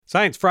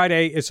Science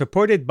Friday is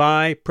supported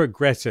by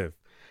Progressive.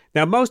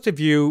 Now, most of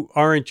you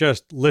aren't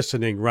just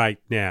listening right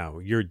now.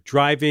 You're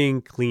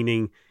driving,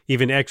 cleaning,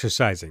 even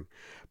exercising.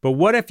 But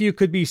what if you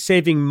could be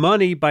saving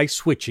money by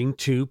switching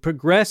to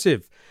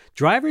Progressive?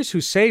 Drivers who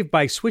save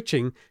by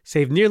switching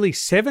save nearly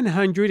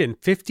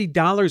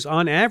 $750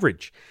 on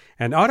average.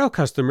 And auto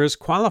customers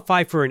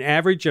qualify for an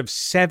average of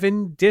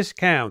 7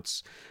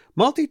 discounts.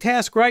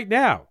 Multitask right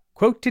now.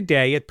 Quote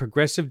today at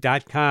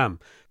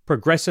Progressive.com.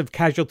 Progressive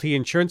Casualty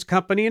Insurance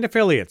Company and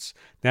Affiliates.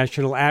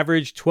 National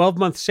average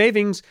 12-month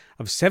savings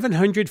of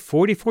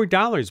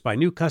 $744 by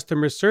new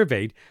customers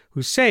surveyed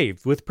who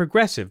saved with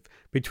Progressive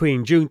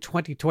between June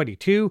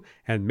 2022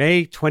 and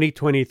May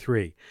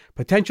 2023.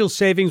 Potential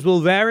savings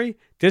will vary.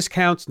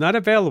 Discounts not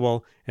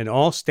available in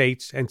all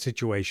states and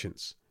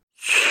situations.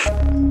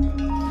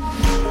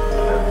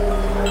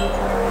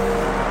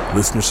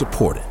 Listener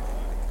supported.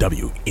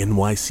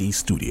 WNYC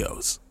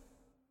Studios.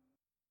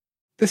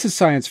 This is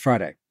Science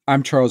Friday.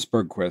 I'm Charles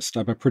Bergquist.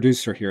 I'm a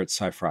producer here at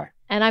Sci-Fi.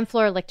 And I'm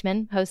Flora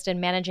Lichtman, host and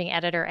managing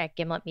editor at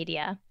Gimlet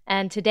Media.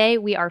 And today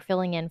we are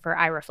filling in for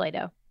Ira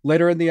Flato.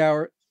 Later in the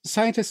hour,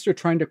 scientists are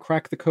trying to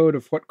crack the code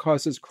of what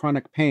causes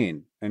chronic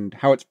pain and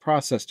how it's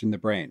processed in the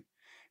brain.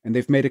 And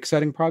they've made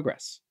exciting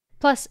progress.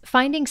 Plus,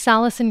 finding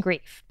solace in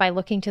grief by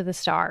looking to the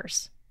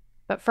stars.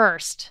 But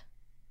first,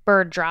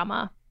 bird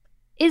drama.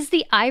 Is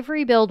the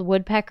Ivory-Billed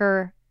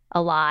woodpecker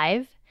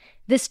alive?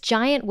 This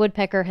giant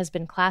woodpecker has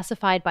been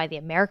classified by the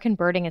American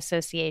Birding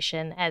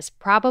Association as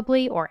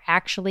probably or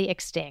actually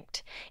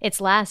extinct. Its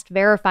last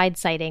verified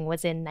sighting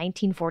was in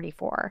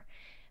 1944.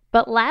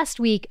 But last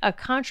week, a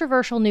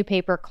controversial new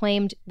paper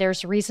claimed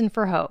there's reason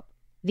for hope.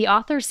 The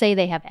authors say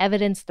they have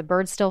evidence the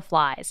bird still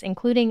flies,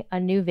 including a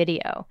new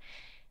video.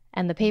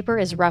 And the paper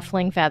is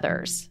ruffling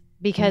feathers,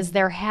 because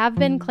there have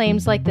been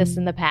claims like this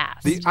in the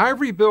past. The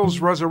Ivory-Bill's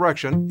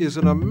resurrection is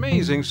an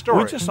amazing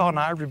story. We just saw an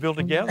ivory-bill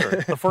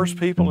together, the first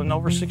people in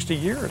over 60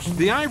 years.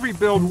 The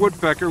Ivory-Billed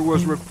woodpecker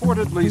was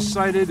reportedly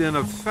sighted in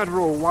a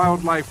federal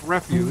wildlife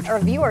refuge. A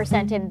viewer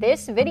sent in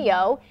this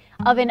video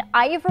of an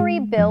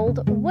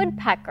Ivory-Billed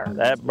woodpecker.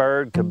 That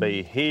bird could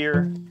be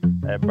here.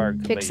 That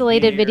bird could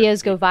Pixelated be here.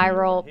 videos go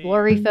viral,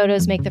 blurry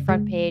photos make the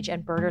front page,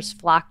 and birders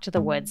flock to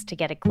the woods to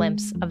get a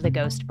glimpse of the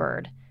ghost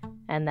bird.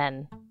 And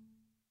then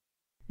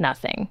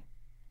nothing.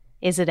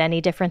 Is it any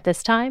different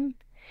this time?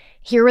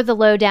 Here with the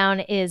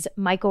lowdown is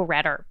Michael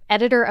Retter,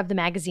 editor of the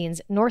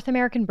magazines North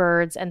American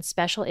Birds and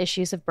Special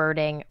Issues of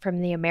Birding from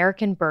the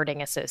American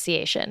Birding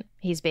Association.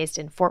 He's based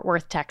in Fort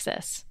Worth,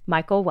 Texas.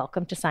 Michael,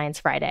 welcome to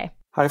Science Friday.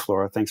 Hi,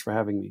 Flora. Thanks for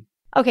having me.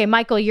 Okay,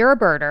 Michael, you're a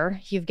birder.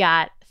 You've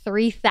got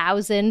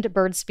 3,000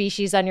 bird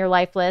species on your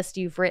life list.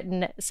 You've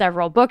written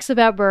several books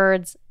about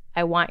birds.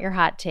 I want your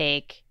hot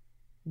take.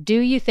 Do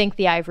you think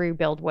the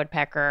Ivory-Billed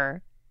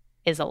woodpecker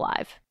is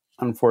alive?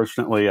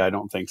 Unfortunately, I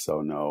don't think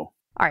so, no.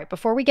 All right,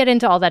 before we get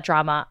into all that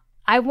drama,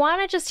 I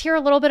want to just hear a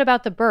little bit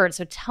about the bird.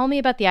 So tell me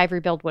about the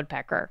Ivory-Billed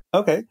woodpecker.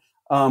 Okay.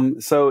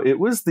 So it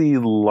was the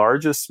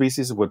largest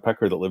species of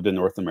woodpecker that lived in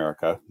North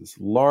America. This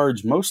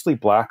large, mostly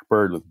black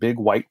bird with big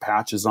white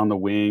patches on the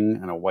wing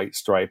and a white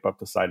stripe up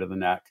the side of the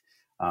neck.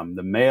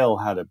 The male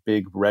had a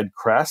big red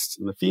crest,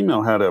 and the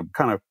female had a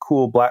kind of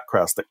cool black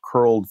crest that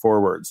curled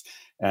forwards.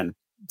 And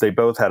they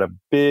both had a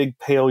big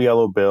pale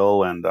yellow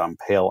bill and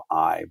pale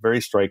eye. Very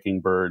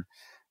striking bird,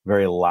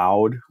 very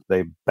loud.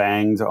 They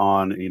banged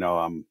on,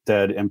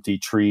 dead, empty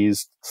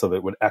trees so that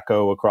it would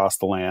echo across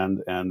the land.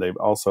 And they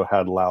also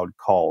had loud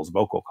calls,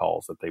 vocal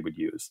calls that they would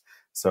use.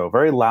 So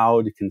very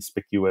loud,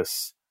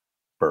 conspicuous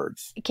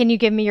birds. Can you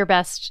give me your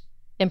best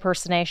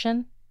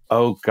impersonation?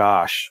 Oh,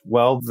 gosh.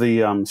 Well,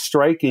 the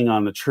striking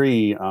on the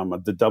tree,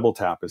 the double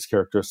tap is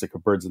characteristic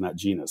of birds in that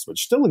genus, which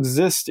still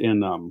exist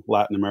in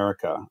Latin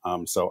America.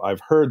 So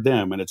I've heard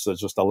them, and it's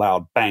just a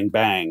loud bang,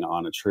 bang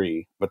on a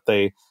tree. But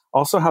they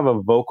also have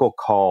a vocal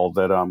call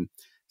that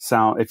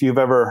sound. If you've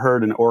ever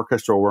heard an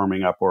orchestra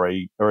warming up or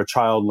a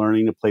child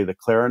learning to play the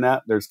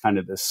clarinet, there's kind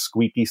of this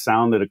squeaky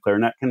sound that a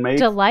clarinet can make.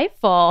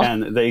 Delightful.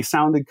 And they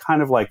sounded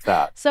kind of like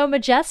that. So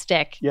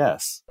majestic.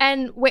 Yes.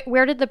 And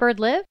where did the bird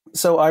live?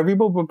 So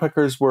Ivory-Billed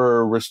woodpeckers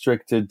were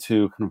restricted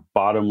to kind of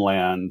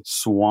bottomland,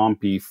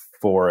 swampy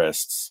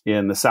forests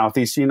in the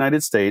southeast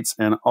United States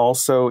and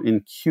also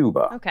in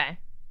Cuba. Okay.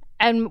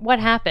 And what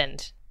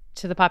happened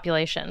to the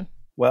population?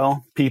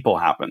 Well, people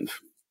happened.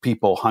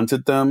 People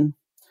hunted them.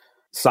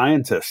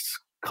 Scientists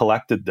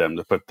collected them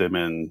to put them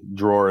in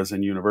drawers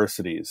in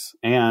universities,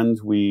 and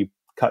we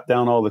cut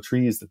down all the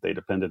trees that they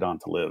depended on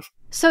to live.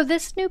 So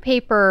this new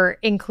paper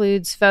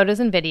includes photos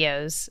and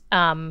videos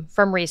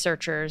from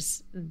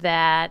researchers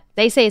that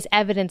they say is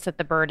evidence that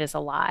the bird is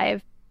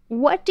alive.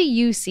 What do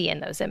you see in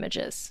those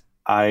images?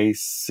 I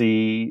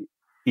see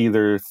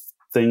either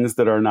things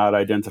that are not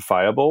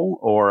identifiable,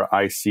 or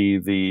I see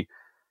the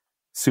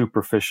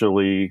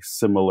superficially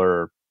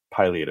similar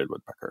pileated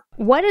woodpecker.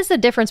 What is the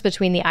difference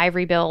between the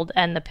ivory-billed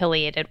and the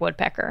pileated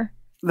woodpecker?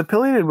 The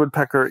pileated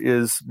woodpecker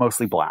is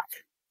mostly black,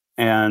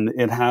 and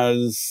it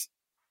has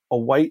a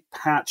white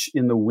patch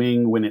in the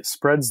wing when it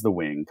spreads the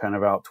wing, kind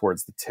of out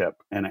towards the tip,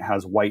 and it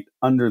has white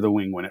under the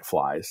wing when it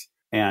flies.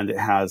 and it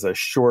has a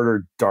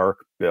shorter,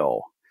 dark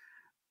bill.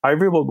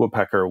 Ivory-billed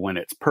woodpecker, when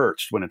it's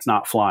perched, when it's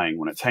not flying,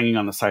 when it's hanging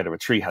on the side of a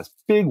tree, has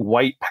big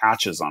white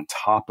patches on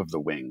top of the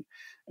wing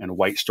and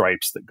white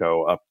stripes that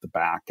go up the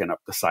back and up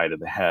the side of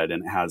the head.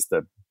 And it has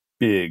the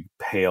big,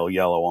 pale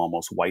yellow,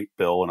 almost white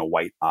bill and a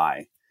white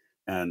eye.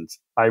 And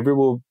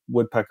ivory-billed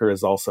woodpecker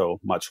is also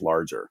much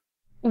larger.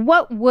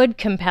 What would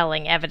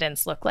compelling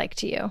evidence look like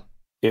to you?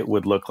 It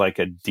would look like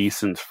a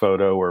decent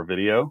photo or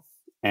video.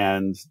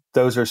 And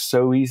those are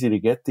so easy to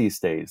get these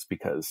days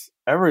because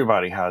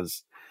everybody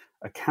has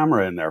a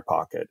camera in their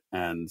pocket.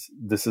 And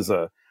this is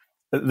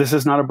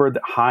not a bird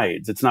that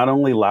hides. It's not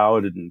only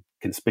loud and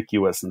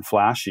conspicuous and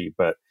flashy,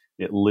 but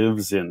it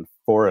lives in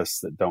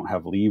forests that don't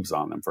have leaves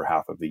on them for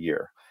half of the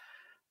year.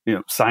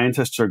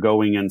 Scientists are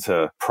going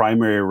into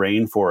primary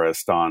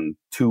rainforest on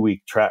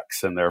 2-week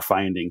treks, and they're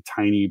finding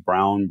tiny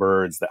brown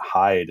birds that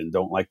hide and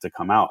don't like to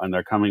come out. And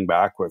they're coming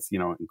back with,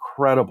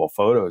 incredible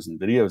photos and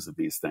videos of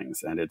these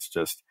things. And it's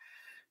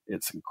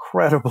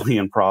incredibly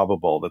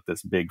improbable that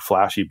this big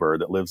flashy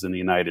bird that lives in the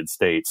United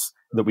States,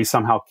 that we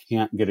somehow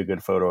can't get a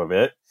good photo of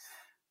it.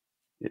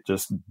 It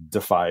just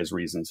defies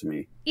reason to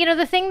me.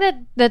 The thing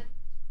that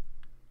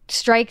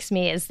strikes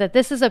me is that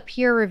this is a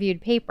peer-reviewed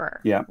paper,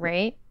 yeah.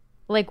 Right?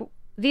 Like,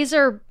 these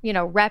are,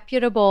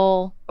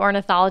 reputable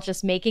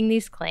ornithologists making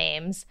these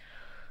claims.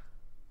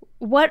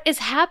 What is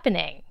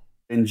happening?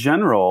 In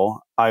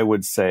general, I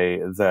would say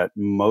that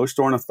most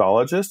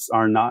ornithologists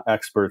are not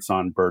experts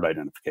on bird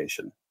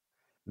identification.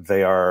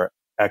 They are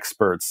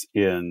experts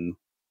in,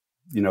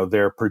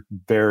 their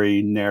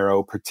very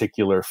narrow,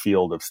 particular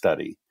field of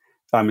study.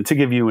 To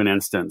give you an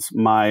instance,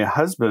 my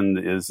husband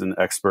is an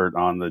expert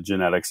on the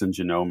genetics and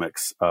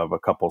genomics of a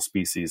couple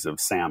species of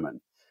salmon.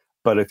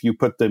 But if you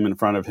put them in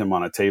front of him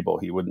on a table,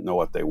 he wouldn't know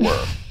what they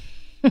were.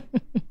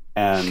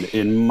 And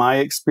in my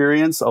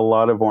experience, a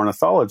lot of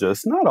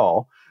ornithologists, not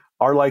all,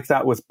 are like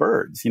that with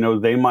birds.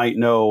 They might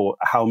know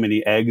how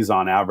many eggs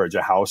on average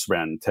a house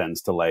wren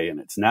tends to lay in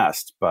its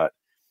nest. But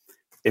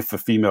if a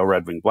female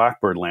red-winged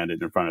blackbird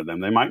landed in front of them,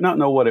 they might not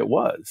know what it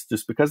was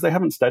just because they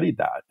haven't studied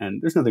that. And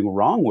there's nothing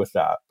wrong with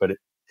that. But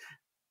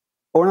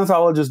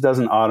ornithologist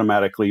doesn't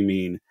automatically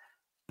mean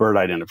bird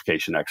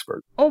identification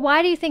expert. Well,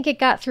 why do you think it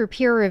got through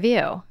peer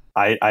review?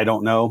 I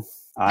don't know.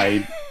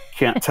 I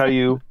can't tell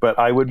you, but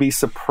I would be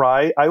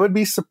surprised. I would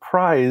be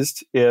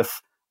surprised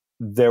if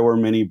there were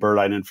many bird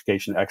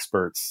identification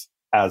experts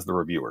as the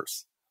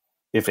reviewers,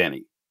 if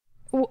any.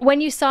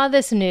 When you saw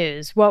this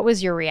news, what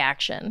was your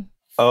reaction?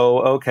 Oh,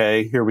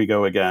 okay, here we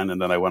go again. And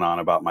then I went on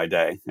about my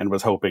day and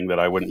was hoping that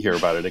I wouldn't hear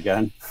about it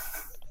again.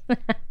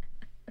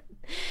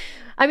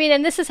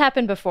 And this has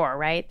happened before,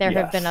 right? There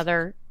have been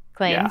other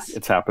claims. Yeah,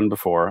 it's happened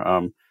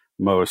before.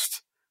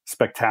 Most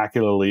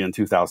spectacularly in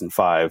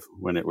 2005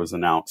 when it was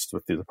announced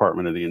with the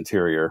Department of the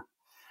Interior.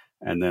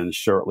 And then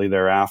shortly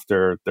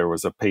thereafter, there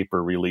was a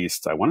paper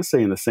released, I want to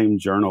say in the same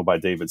journal by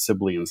David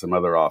Sibley and some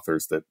other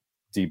authors that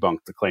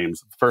debunked the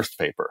claims of the first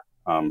paper.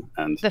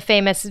 And the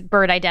famous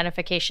bird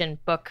identification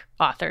book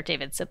author,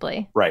 David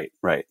Sibley. Right.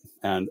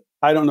 And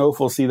I don't know if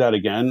we'll see that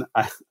again.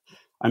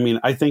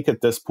 I think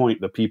at this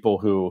point, the people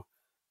who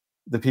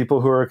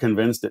are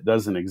convinced it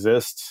doesn't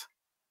exist,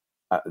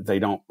 they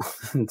don't,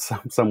 in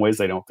some ways,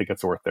 they don't think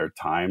it's worth their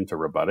time to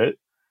rebut it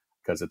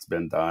because it's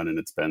been done and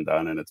it's been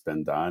done and it's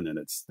been done. And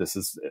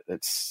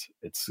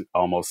it's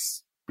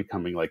almost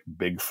becoming like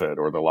Bigfoot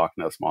or the Loch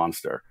Ness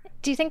Monster.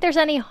 Do you think there's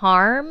any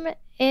harm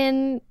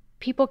in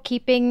people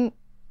keeping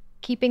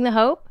the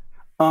hope?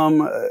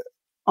 On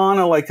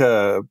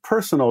a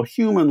personal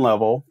human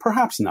level,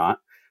 perhaps not.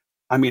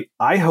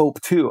 I hope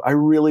too. I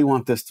really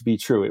want this to be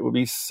true. It would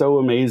be so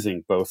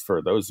amazing, both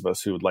for those of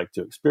us who would like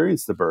to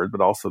experience the bird,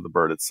 but also the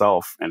bird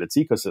itself and its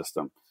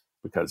ecosystem,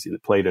 because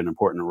it played an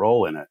important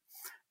role in it.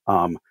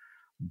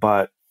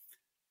 But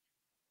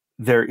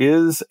there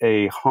is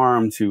a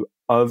harm to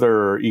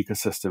other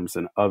ecosystems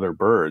and other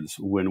birds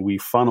when we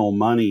funnel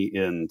money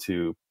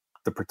into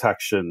the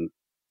protection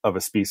of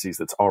a species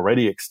that's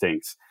already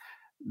extinct.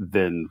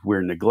 Then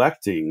we're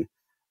neglecting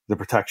the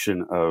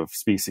protection of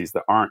species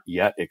that aren't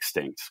yet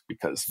extinct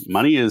because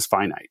money is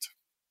finite.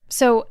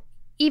 So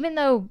even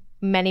though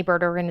many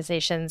bird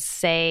organizations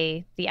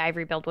say the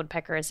ivory-billed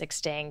woodpecker is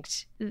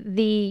extinct,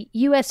 the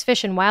U.S.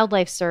 Fish and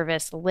Wildlife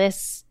Service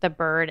lists the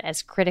bird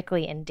as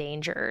critically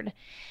endangered.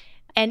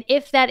 And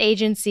if that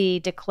agency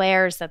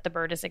declares that the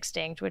bird is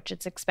extinct, which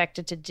it's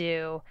expected to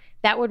do,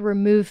 that would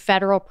remove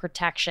federal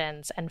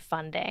protections and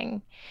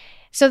funding.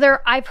 So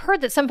I've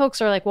heard that some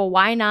folks are like, well,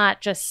 why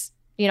not just,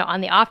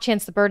 on the off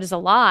chance the bird is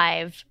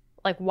alive,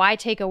 like why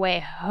take away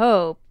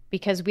hope?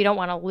 Because we don't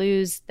want to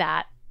lose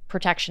that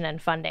protection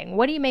and funding.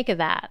 What do you make of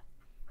that?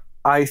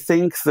 I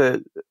think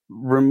that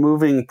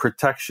removing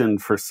protection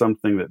for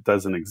something that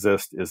doesn't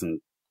exist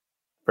isn't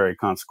very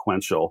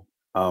consequential.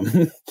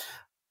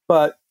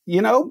 But,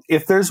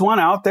 if there's one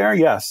out there,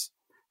 yes,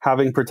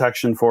 having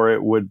protection for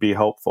it would be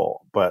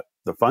helpful. But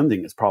the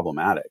funding is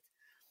problematic.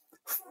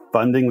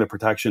 Funding the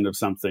protection of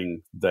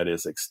something that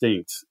is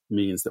extinct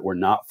means that we're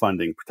not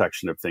funding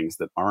protection of things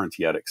that aren't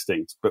yet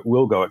extinct, but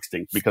will go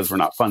extinct because we're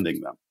not funding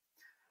them.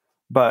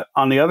 But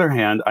on the other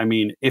hand, I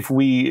mean, if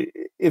the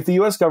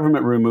U.S.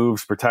 government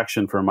removes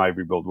protection from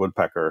ivory-billed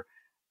woodpecker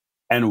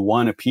and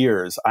one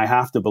appears, I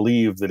have to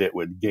believe that it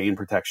would gain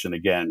protection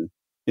again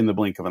in the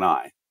blink of an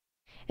eye.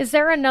 Is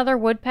there another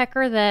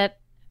woodpecker that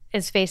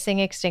is facing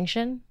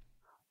extinction?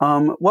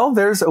 Well,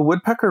 there's a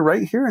woodpecker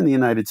right here in the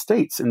United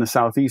States in the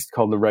Southeast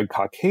called the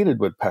red-cockaded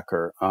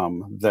woodpecker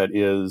that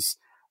is,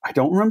 I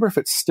don't remember if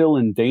it's still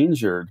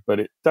endangered, but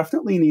it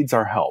definitely needs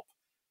our help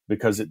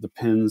because it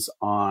depends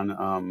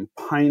on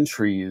pine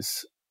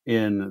trees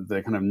in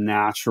the kind of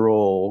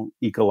natural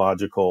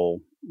ecological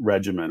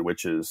regimen,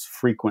 which is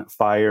frequent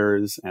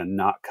fires and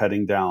not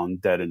cutting down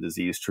dead and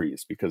diseased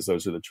trees, because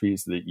those are the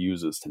trees that it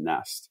uses to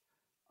nest.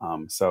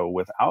 So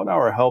without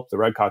our help, the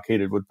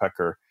red-cockaded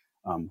woodpecker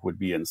would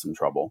be in some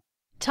trouble.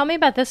 Tell me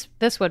about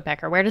this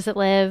woodpecker. Where does it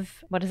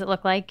live? What does it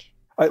look like?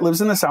 It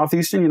lives in the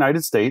southeastern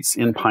United States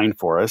in pine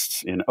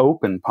forests, in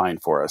open pine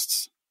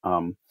forests.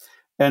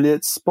 And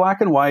it's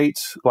black and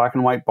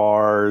white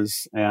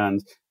bars.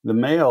 And the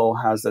male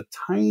has a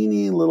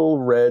tiny little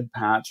red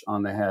patch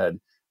on the head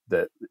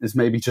that is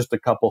maybe just a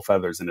couple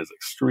feathers and is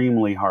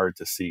extremely hard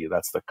to see.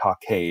 That's the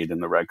cockade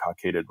in the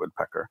red-cockaded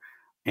woodpecker.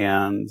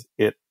 And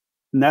it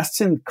nests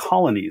in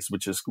colonies,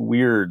 which is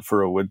weird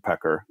for a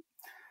woodpecker.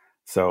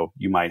 So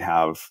you might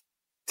have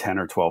 10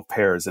 or 12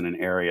 pairs in an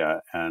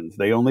area, and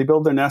they only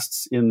build their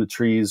nests in the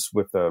trees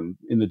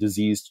in the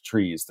diseased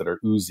trees that are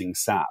oozing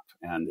sap.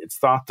 And it's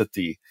thought that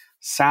the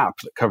sap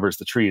that covers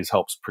the trees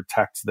helps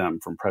protect them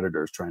from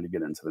predators trying to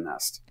get into the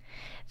nest.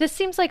 This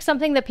seems like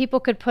something that people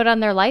could put on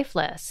their life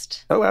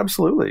list. Oh,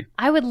 absolutely.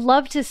 I would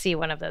love to see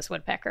one of those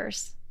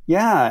woodpeckers.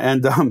 Yeah,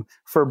 and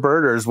for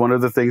birders, one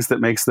of the things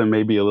that makes them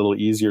maybe a little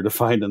easier to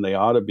find than they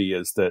ought to be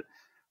is that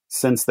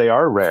since they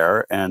are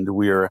rare and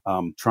we're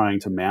trying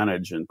to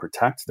manage and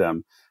protect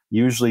them,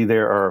 usually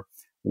there are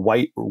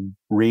white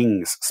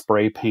rings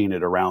spray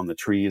painted around the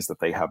trees that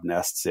they have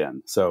nests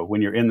in. So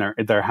when you're in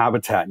their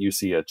habitat and you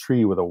see a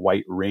tree with a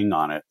white ring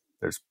on it,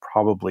 there's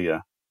probably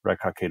a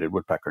red-cockaded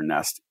woodpecker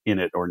nest in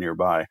it or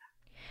nearby.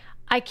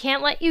 I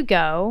can't let you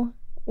go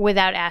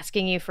without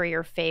asking you for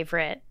your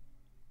favorite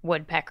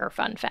woodpecker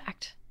fun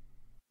fact.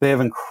 They have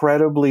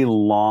incredibly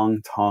long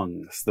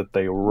tongues that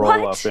they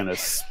roll up in a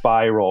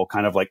spiral,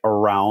 kind of like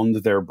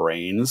around their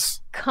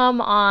brains.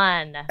 Come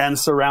on. And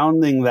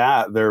surrounding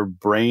that, their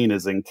brain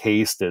is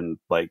encased in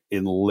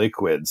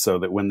liquid, so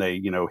that when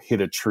they, hit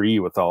a tree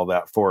with all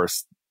that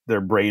force, their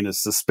brain is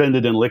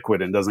suspended in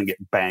liquid and doesn't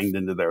get banged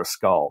into their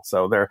skull.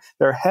 So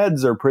their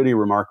heads are pretty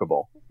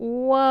remarkable.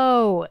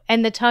 Whoa.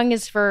 And the tongue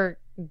is for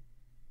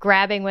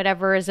grabbing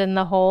whatever is in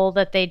the hole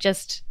that they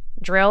just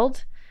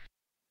drilled?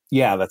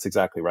 Yeah, that's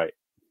exactly right.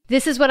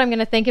 This is what I'm going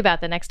to think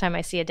about the next time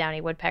I see a downy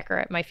woodpecker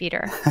at my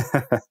feeder.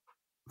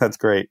 That's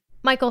great.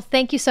 Michael,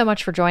 thank you so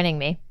much for joining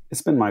me.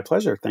 It's been my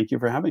pleasure. Thank you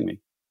for having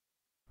me.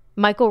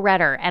 Michael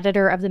Retter,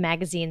 editor of the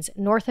magazines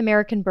North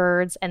American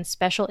Birds and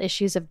Special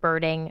Issues of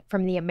Birding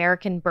from the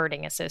American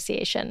Birding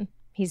Association.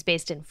 He's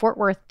based in Fort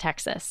Worth,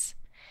 Texas.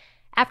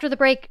 After the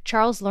break,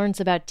 Charles learns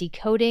about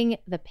decoding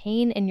the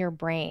pain in your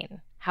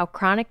brain, how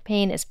chronic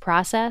pain is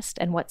processed,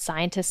 and what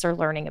scientists are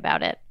learning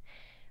about it.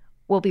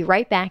 We'll be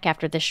right back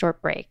after this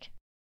short break.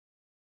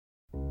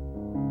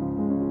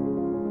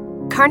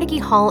 Carnegie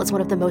Hall is one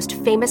of the most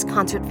famous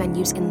concert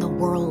venues in the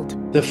world.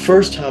 The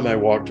first time I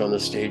walked on the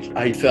stage,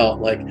 I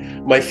felt like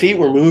my feet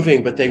were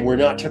moving, but they were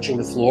not touching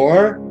the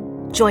floor.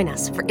 Join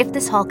us for If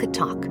This Hall Could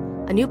Talk,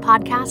 a new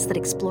podcast that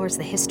explores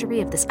the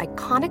history of this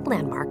iconic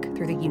landmark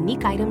through the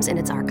unique items in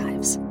its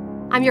archives.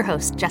 I'm your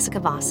host,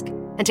 Jessica Vosk,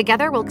 and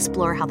together we'll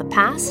explore how the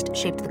past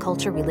shaped the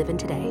culture we live in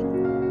today.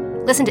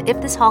 Listen to If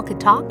This Hall Could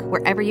Talk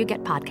wherever you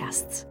get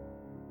podcasts.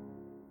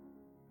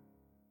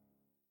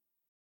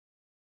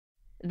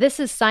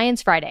 This is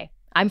Science Friday.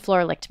 I'm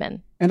Flora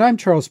Lichtman. And I'm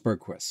Charles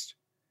Bergquist.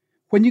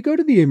 When you go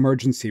to the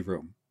emergency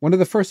room, one of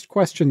the first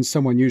questions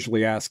someone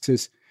usually asks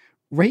is,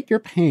 rate your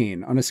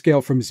pain on a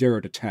scale from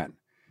 0 to 10.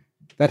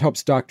 That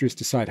helps doctors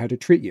decide how to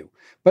treat you.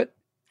 But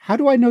how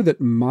do I know that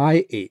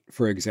my 8,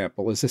 for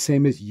example, is the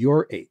same as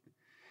your 8?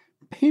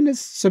 Pain is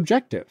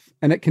subjective,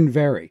 and it can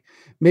vary.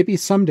 Maybe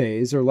some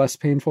days are less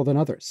painful than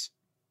others.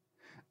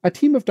 A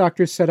team of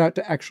doctors set out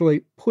to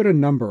actually put a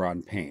number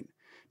on pain,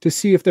 to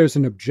see if there's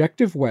an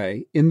objective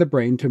way in the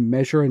brain to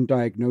measure and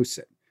diagnose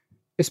it,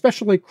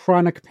 especially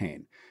chronic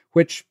pain,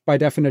 which by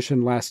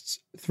definition lasts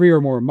 3 or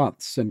more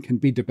months and can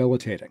be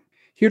debilitating.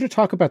 Here to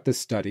talk about this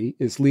study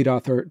is lead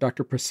author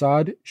Dr.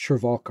 Prasad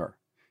Shirvalkar,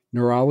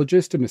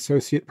 neurologist and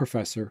associate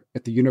professor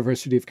at the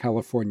University of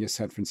California,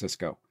 San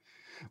Francisco.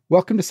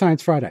 Welcome to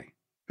Science Friday.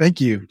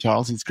 Thank you,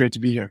 Charles. It's great to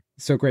be here.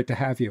 So great to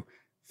have you.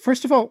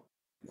 First of all,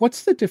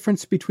 what's the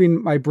difference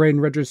between my brain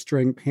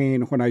registering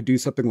pain when I do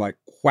something like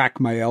whack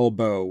my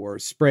elbow or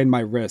sprain my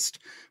wrist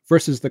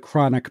versus the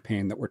chronic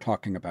pain that we're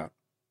talking about?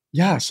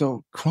 Yeah,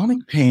 so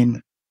chronic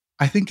pain,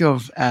 I think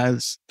of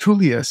as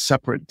truly a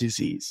separate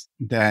disease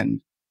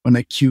than an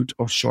acute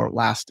or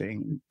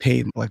short-lasting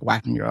pain like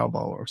whacking your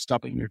elbow or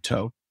stubbing your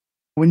toe.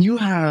 When you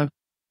have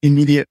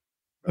immediate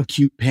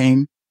acute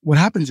pain, what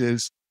happens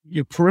is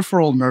your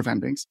peripheral nerve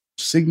endings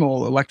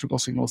signal, electrical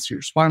signals to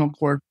your spinal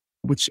cord,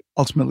 which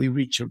ultimately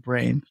reach your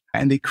brain.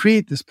 And they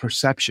create this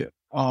perception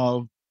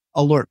of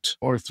alert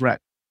or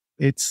threat.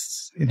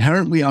 It's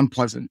inherently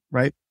unpleasant,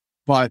 right?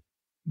 But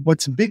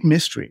what's a big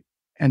mystery,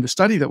 and the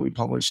study that we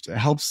published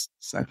helps,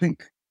 I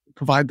think,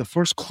 provide the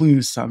first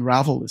clues to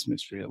unravel this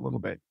mystery a little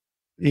bit,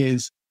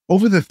 is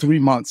over the 3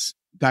 months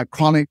that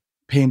chronic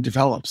pain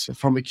develops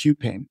from acute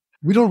pain,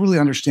 we don't really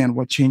understand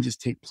what changes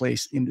take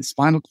place in the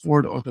spinal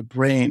cord or the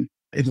brain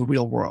in the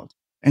real world.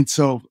 And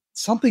so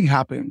something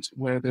happens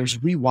where there's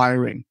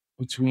rewiring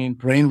between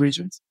brain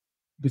regions,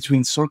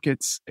 between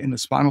circuits in the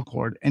spinal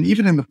cord, and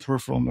even in the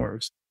peripheral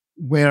nerves,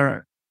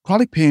 where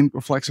chronic pain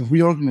reflects a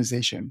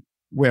reorganization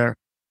where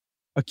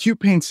acute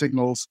pain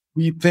signals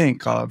we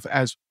think of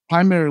as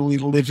primarily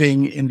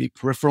living in the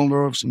peripheral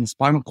nerves and the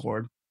spinal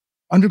cord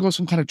undergo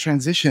some kind of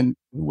transition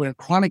where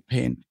chronic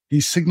pain,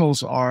 these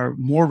signals are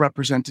more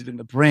represented in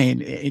the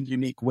brain in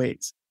unique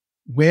ways.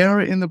 Where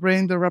in the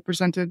brain they're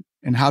represented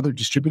and how they're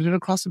distributed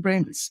across the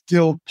brain is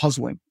still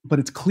puzzling, but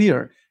it's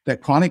clear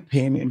that chronic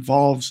pain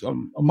involves a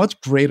much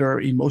greater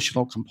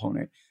emotional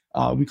component.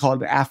 We call it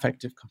the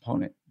affective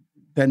component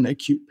than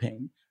acute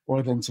pain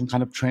or than some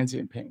kind of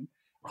transient pain.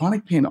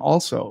 Chronic pain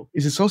also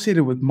is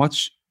associated with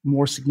much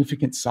more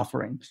significant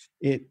suffering.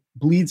 It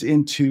bleeds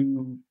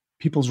into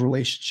people's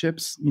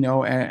relationships,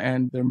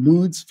 and their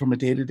moods from a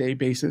day-to-day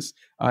basis.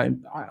 It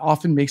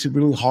often makes it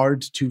really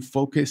hard to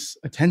focus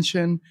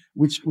attention,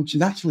 which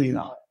is actually an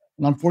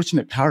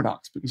unfortunate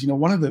paradox because,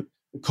 one of the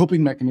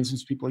coping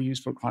mechanisms people use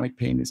for chronic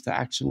pain is to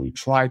actually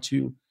try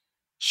to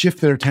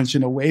shift their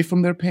attention away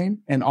from their pain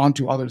and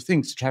onto other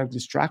things to try to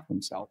distract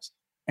themselves.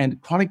 And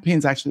chronic pain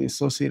is actually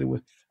associated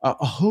with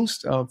a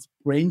host of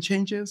brain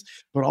changes,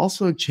 but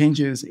also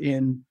changes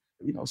in,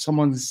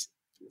 someone's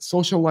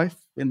social life,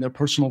 in their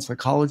personal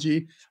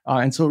psychology.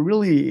 And so it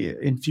really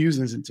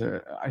infuses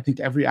into, I think,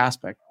 every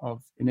aspect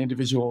of an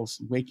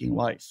individual's waking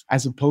life,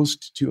 as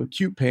opposed to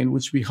acute pain,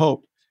 which we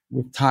hope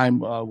with time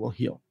will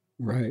heal.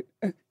 Right.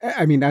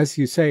 I mean, as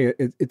you say,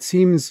 it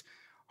seems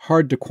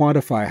hard to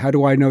quantify. How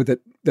do I know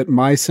that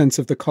my sense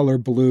of the color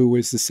blue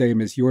is the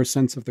same as your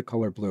sense of the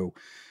color blue?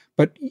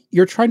 But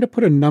you're trying to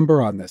put a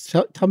number on this.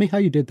 Tell me how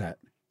you did that.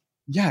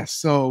 Yes.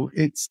 So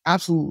it's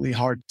absolutely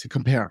hard to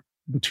compare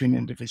between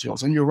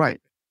individuals. And you're right.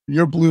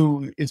 Your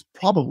blue is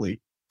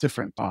probably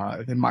different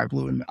than my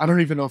blue. And I don't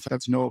even know if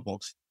that's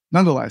knowable.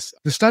 Nonetheless,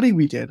 the study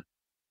we did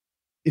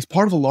is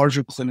part of a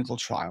larger clinical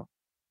trial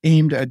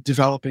aimed at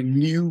developing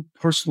new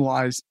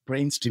personalized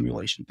brain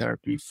stimulation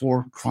therapy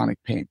for chronic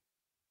pain.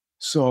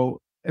 So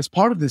as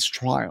part of this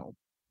trial,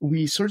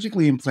 we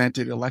surgically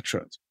implanted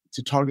electrodes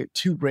to target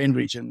two brain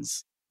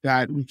regions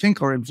that we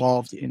think are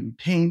involved in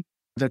pain.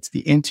 That's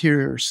the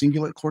anterior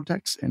cingulate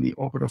cortex and the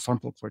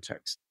orbitofrontal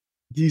cortex.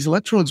 These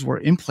electrodes were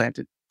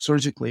implanted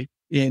surgically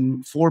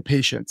in 4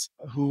 patients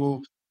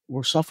who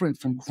were suffering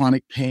from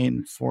chronic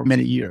pain for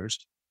many years.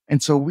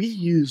 And so we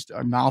used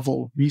a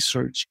novel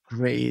research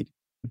grade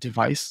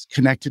device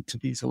connected to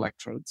these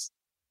electrodes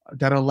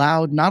that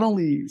allowed not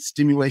only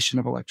stimulation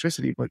of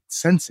electricity, but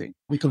sensing.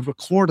 We could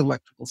record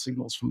electrical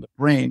signals from the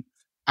brain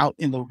out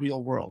in the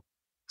real world.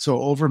 So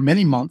over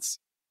many months,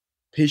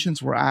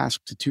 patients were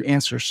asked to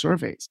answer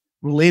surveys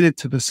related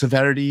to the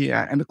severity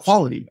and the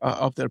quality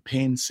of their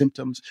pain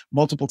symptoms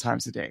multiple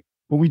times a day.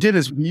 What we did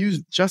is we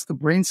used just the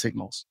brain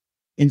signals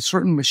in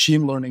certain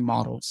machine learning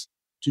models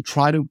to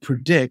try to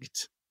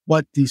predict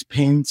what these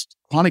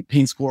chronic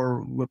pain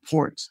score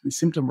reports, the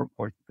symptom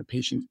report that the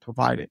patient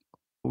provided.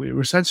 We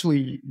were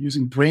essentially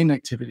using brain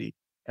activity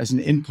as an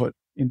input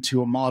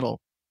into a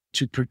model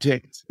to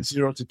predict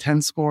 0 to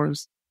 10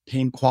 scores,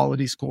 pain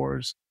quality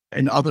scores,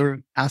 and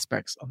other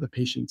aspects of the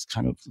patient's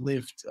kind of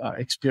lived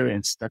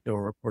experience that they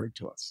were reporting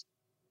to us.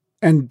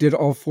 And did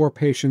all 4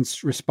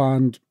 patients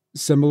respond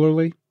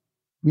similarly?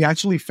 We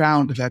actually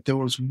found that there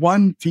was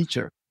one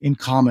feature in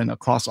common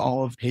across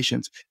all of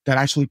patients that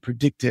actually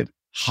predicted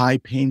high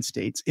pain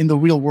states in the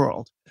real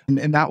world.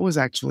 And that was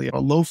actually a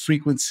low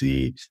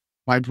frequency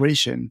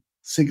vibration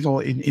signal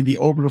in the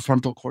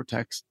orbitofrontal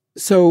cortex.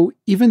 So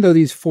even though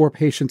these 4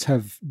 patients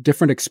have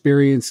different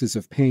experiences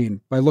of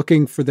pain, by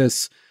looking for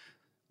this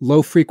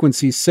low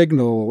frequency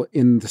signal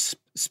in the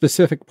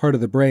specific part of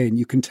the brain,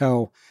 you can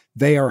tell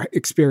they are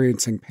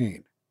experiencing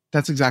pain.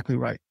 That's exactly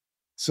right.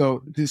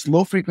 So this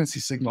low frequency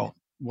signal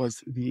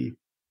was the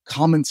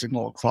common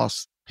signal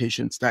across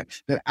patients that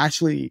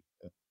actually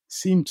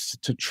seemed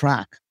to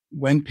track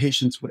when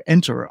patients would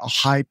enter a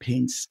high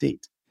pain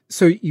state.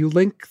 So you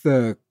link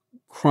the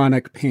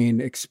chronic pain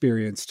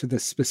experience to the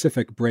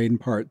specific brain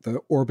part, the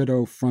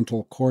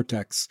orbitofrontal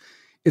cortex.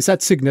 Is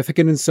that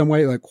significant in some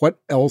way? Like, what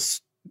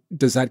else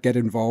does that get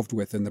involved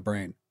with in the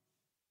brain?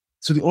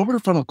 So the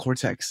orbitofrontal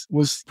cortex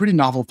was a pretty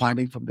novel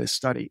finding from this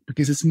study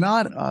because it's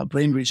not a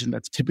brain region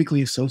that's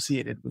typically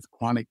associated with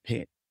chronic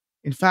pain.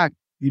 In fact,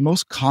 the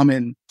most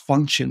common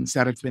functions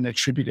that have been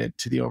attributed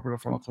to the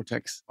orbitofrontal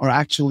cortex are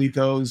actually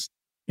those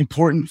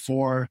important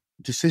for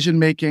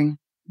decision-making,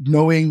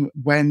 knowing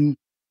when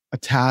a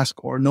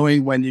task or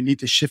knowing when you need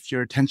to shift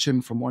your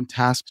attention from one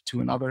task to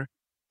another,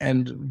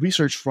 And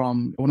research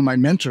from one of my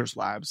mentor's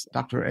labs,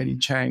 Dr. Eddie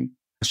Chang,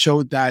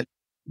 showed that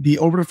the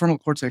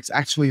orbitofrontal cortex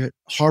actually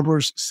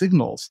harbors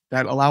signals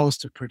that allow us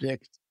to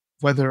predict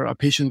whether a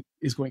patient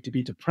is going to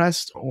be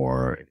depressed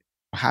or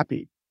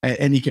happy at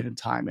any given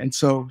time. And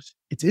so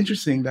it's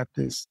interesting that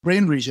this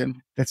brain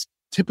region that's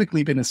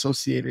typically been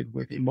associated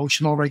with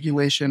emotional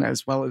regulation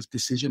as well as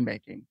decision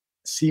making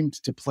seemed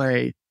to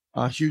play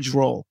a huge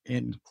role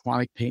in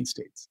chronic pain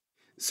states.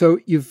 So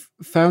you've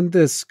found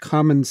this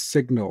common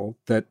signal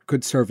that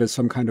could serve as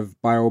some kind of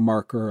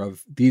biomarker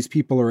of these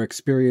people are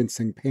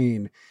experiencing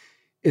pain.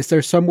 Is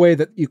there some way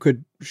that you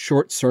could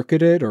short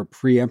circuit it or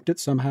preempt it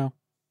somehow?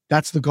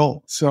 That's the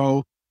goal.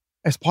 So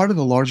as part of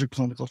the larger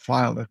clinical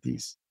trial that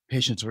these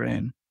patients are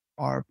in,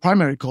 our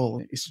primary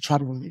goal is to try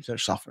to relieve their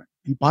suffering.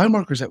 The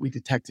biomarkers that we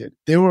detected,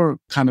 they were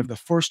kind of the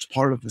first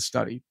part of the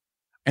study.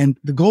 And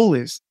the goal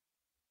is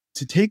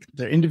to take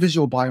their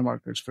individual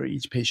biomarkers for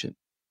each patient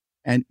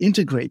and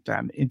integrate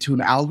them into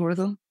an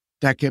algorithm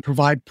that can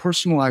provide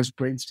personalized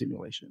brain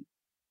stimulation.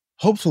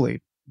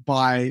 Hopefully,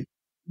 by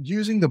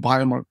using the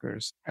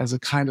biomarkers as a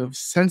kind of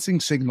sensing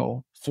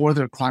signal for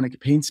their chronic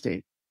pain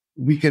state,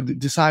 we could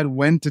decide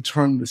when to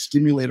turn the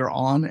stimulator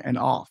on and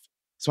off.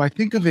 So I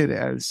think of it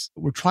as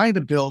we're trying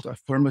to build a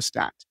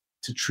thermostat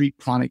to treat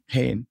chronic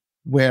pain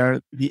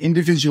where the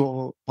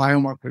individual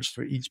biomarkers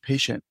for each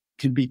patient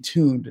can be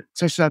tuned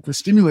such that the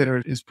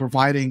stimulator is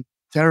providing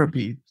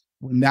therapy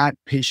when that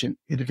patient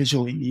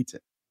individually needs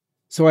it.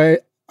 So I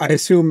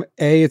assume,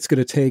 A, it's going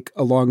to take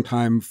a long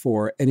time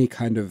for any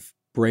kind of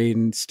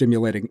brain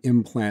stimulating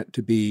implant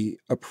to be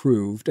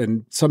approved.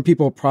 And some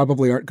people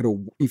probably aren't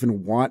going to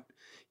even want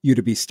you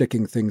to be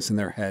sticking things in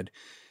their head.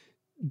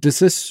 Does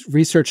this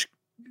research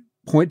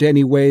point to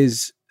any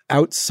ways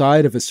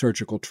outside of a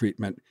surgical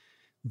treatment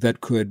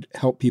that could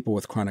help people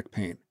with chronic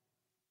pain?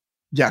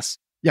 Yes.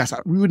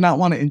 We would not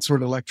want to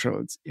insert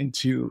electrodes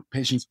into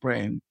patients'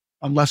 brain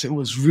unless it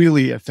was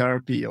really a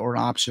therapy or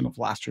an option of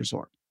last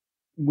resort,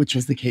 which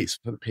was the case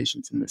for the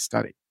patients in this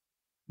study.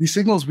 These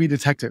signals we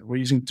detected were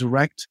using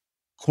direct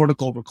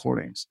cortical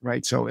recordings,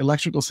 right? So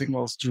electrical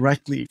signals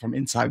directly from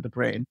inside the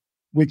brain,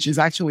 which is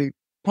actually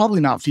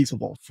probably not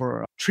feasible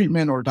for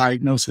treatment or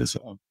diagnosis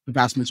of the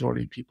vast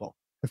majority of people.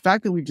 The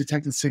fact that we've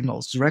detected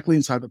signals directly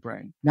inside the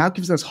brain now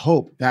gives us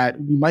hope that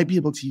we might be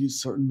able to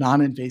use certain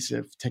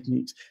non-invasive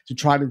techniques to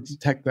try to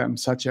detect them,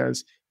 such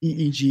as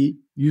EEG,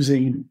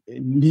 using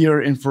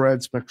near-infrared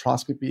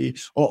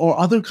spectroscopy, or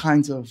other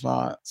kinds of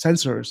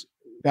sensors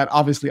that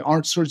obviously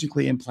aren't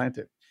surgically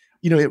implanted.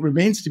 It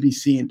remains to be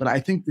seen, but I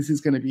think this is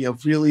going to be a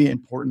really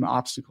important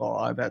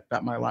obstacle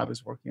that my lab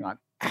is working on.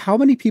 How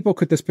many people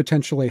could this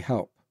potentially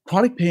help?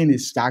 Chronic pain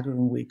is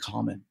staggeringly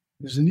common.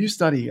 There's a new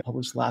study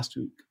published last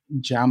week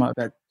in JAMA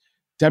that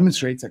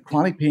demonstrates that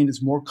chronic pain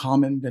is more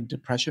common than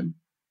depression,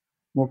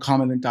 more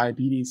common than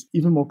diabetes,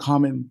 even more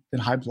common than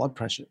high blood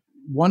pressure.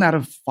 1 out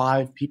of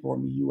 5 people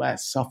in the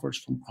US suffers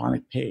from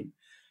chronic pain.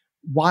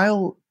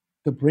 While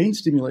the brain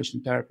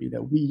stimulation therapy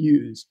that we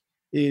use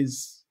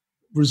is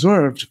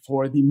reserved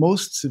for the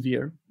most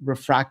severe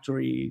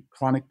refractory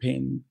chronic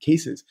pain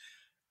cases,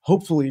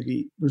 hopefully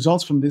the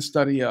results from this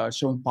study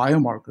showing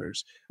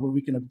biomarkers where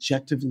we can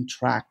objectively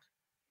track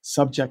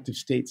subjective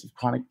states of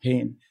chronic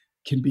pain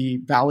can be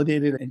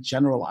validated and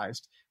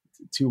generalized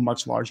to a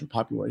much larger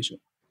population.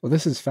 Well,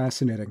 this is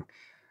fascinating.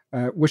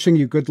 Wishing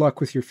you good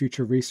luck with your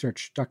future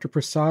research. Dr.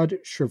 Prasad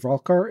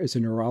Shrivalkar is a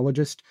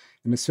neurologist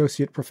and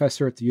associate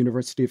professor at the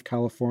University of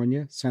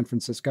California, San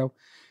Francisco.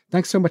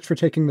 Thanks so much for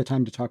taking the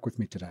time to talk with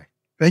me today.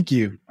 Thank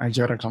you. I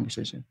enjoyed our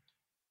conversation.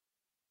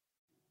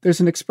 There's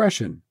an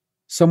expression,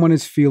 someone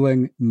is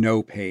feeling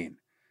no pain,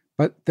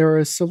 but there are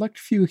a select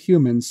few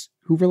humans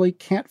who really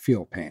can't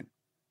feel pain.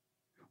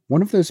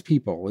 One of those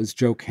people is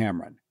Jo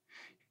Cameron.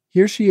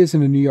 Here she is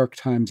in a New York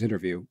Times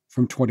interview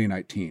from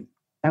 2019.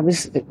 I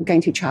was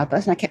going through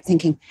childbirth and I kept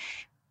thinking,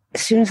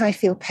 as soon as I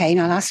feel pain,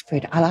 I'll ask for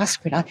it.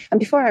 And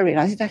before I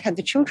realized it, I had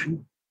the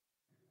children.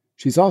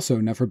 She's also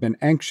never been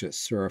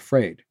anxious or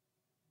afraid.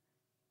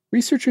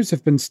 Researchers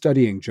have been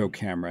studying Jo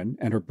Cameron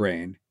and her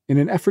brain in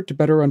an effort to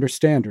better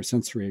understand her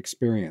sensory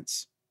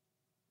experience.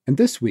 And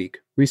this week,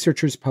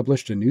 researchers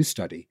published a new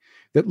study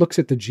that looks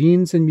at the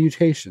genes and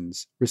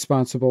mutations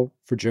responsible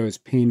for Jo's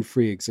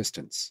pain-free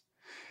existence.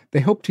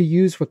 They hope to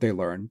use what they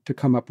learned to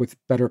come up with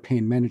better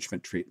pain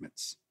management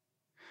treatments.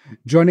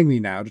 Joining me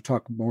now to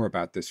talk more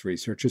about this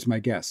research is my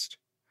guest,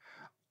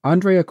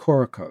 Andrea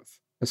Korokov,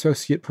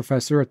 Associate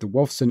Professor at the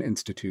Wolfson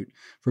Institute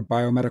for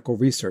Biomedical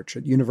Research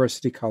at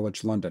University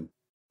College London.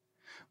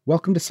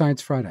 Welcome to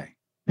Science Friday.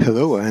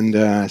 Hello, and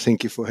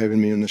thank you for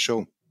having me on the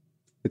show.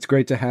 It's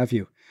great to have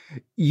you.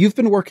 You've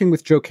been working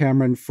with Jo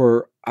Cameron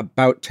for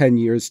about 10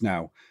 years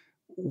now.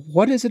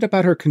 What is it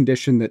about her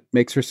condition that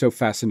makes her so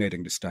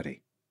fascinating to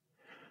study?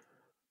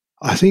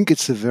 I think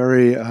it's a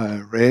very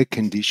rare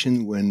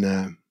condition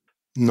when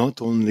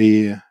not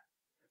only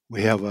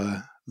we have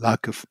a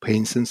lack of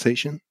pain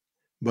sensation,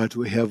 but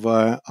we have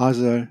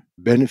other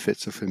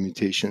benefits of a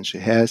mutation she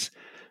has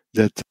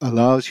that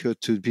allows her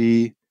to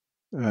be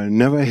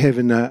never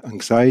having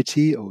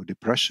anxiety or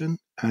depression.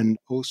 And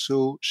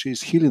also,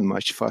 she's healing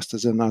much faster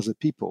than other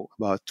people,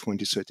 about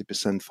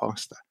 20-30%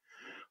 faster.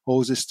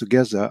 All this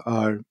together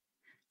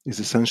is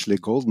essentially a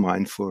gold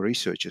mine for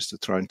researchers to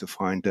trying to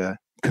find a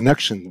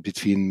connection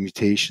between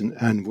mutation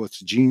and what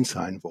genes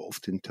are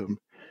involved in term.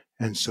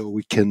 And so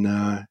we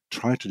can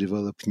try to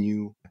develop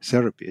new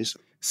therapies.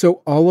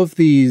 So all of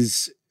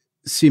these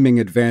seeming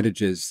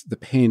advantages, the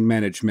pain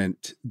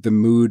management, the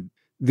mood,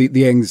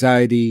 the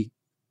anxiety,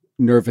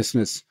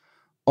 nervousness,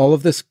 all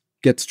of this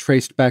gets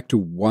traced back to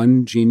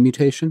one gene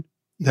mutation?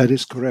 That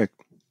is correct.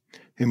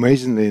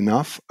 Amazingly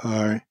enough,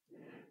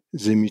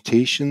 the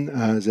mutation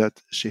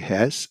that she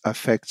has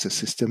affects a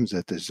system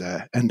that is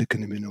an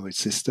endocannabinoid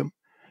system.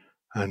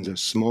 And the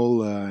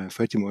small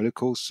fatty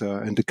molecules,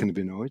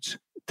 endocannabinoids,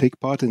 take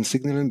part in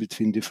signaling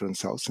between different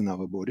cells in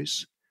our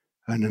bodies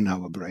and in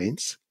our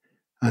brains.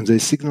 And they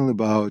signal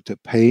about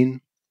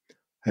pain,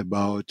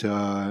 about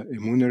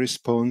immune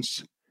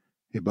response,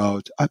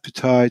 about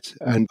appetite,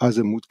 and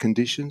other mood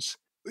conditions.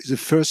 The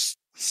first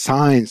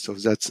signs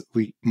of that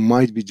we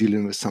might be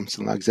dealing with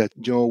something like that.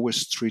 Jo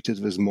was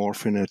treated with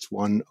morphine at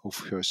one of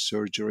her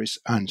surgeries,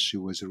 and she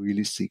was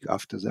really sick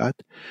after that.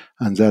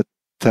 And that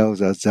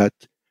tells us that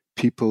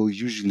people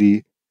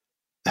usually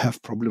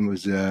have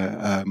problems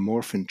with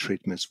morphine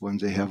treatments when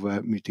they have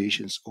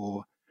mutations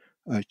or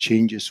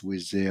changes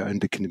with their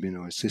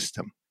endocannabinoid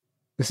system.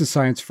 This is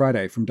Science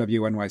Friday from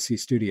WNYC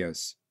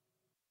Studios.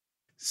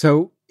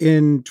 So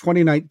in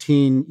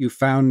 2019, you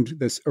found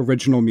this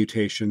original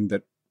mutation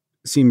that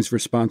seems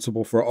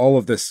responsible for all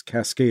of this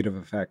cascade of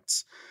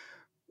effects.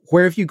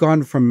 Where have you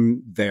gone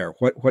from there?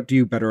 What do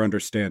you better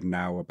understand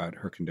now about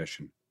her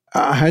condition?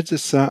 I had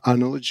this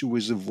analogy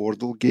with the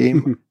Wordle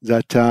game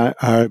that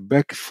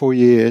back 4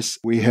 years,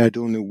 we had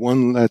only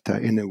one letter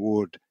in a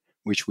word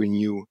which we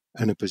knew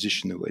and a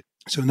position of it.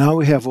 So now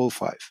we have all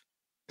 5.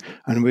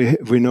 And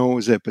we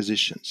know their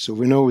position. So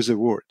we know the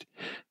word.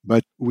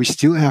 But we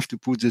still have to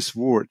put this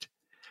word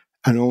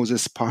and all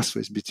these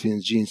pathways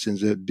between genes in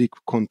the big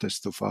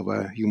context of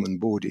our human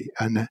body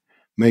and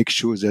make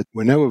sure that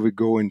whenever we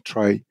go and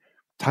try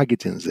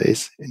targeting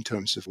this in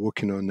terms of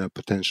working on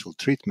potential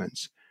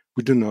treatments,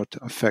 we do not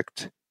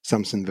affect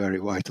something very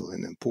vital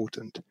and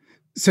important.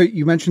 So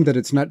you mentioned that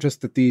it's not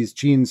just that these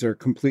genes are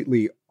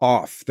completely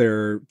off,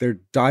 they're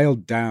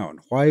dialed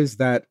down. Why is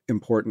that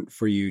important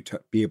for you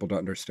to be able to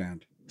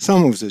understand?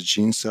 Some of the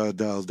genes are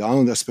dialed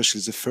down,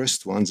 especially the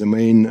first one, the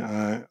main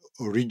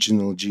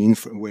original gene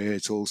where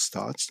it all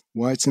starts.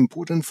 Why it's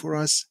important for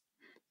us?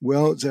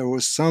 Well, there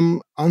were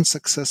some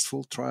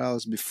unsuccessful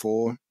trials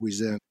before with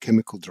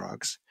chemical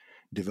drugs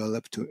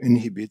developed to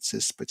inhibit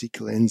this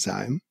particular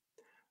enzyme.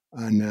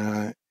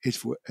 And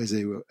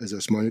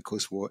those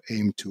molecules were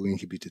aimed to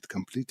inhibit it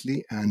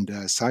completely, and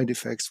side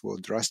effects were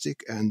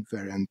drastic and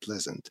very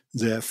unpleasant.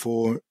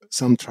 Therefore,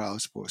 some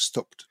trials were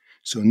stopped.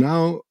 So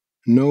now,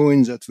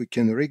 knowing that we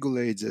can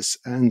regulate this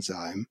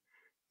enzyme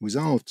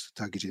without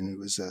targeting it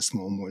with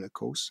small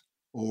molecules,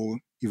 or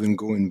even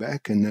going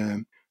back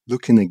and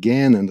looking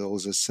again at all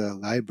these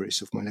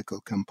libraries of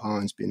molecular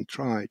compounds being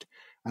tried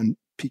and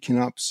picking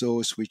up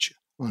those which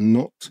are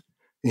not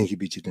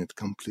inhibiting it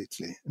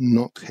completely,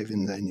 not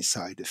having any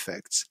side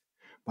effects,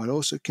 but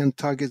also can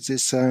target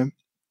this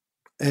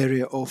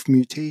area of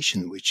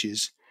mutation, which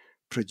is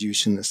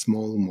producing a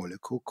small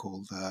molecule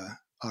called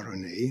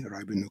RNA,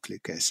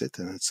 ribonucleic acid,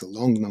 and it's a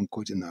long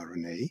non-coding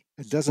RNA.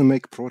 It doesn't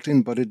make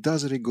protein, but it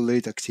does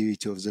regulate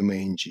activity of the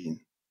main gene.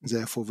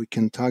 Therefore, we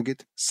can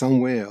target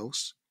somewhere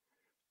else,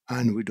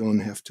 and we don't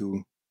have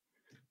to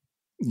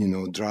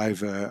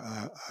drive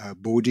a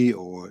body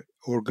or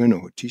organ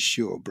or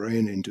tissue or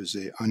brain into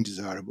the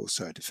undesirable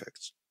side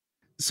effects.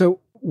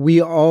 So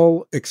we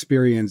all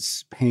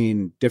experience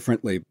pain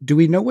differently. Do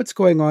we know what's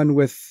going on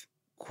with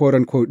quote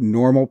unquote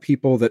normal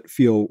people that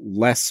feel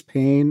less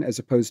pain as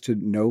opposed to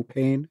no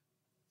pain?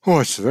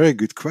 Oh, it's a very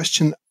good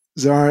question.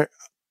 There are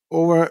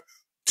over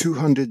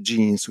 200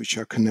 genes which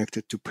are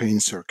connected to pain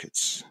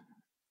circuits.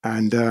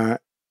 And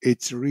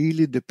it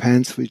really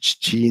depends which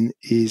gene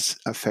is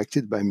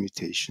affected by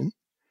mutation.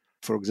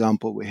 For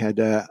example, we had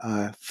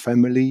a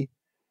family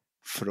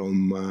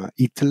from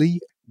Italy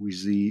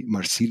with the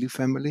Marsili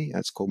family.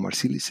 That's called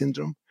Marsili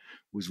syndrome,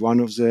 with one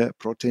of the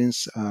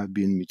proteins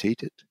being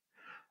mutated.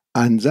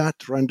 And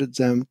that rendered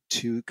them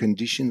to a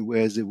condition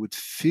where they would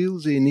feel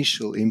the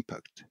initial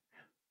impact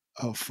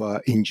of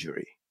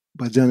injury,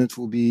 but then it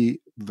will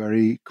be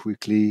very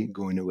quickly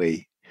going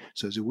away.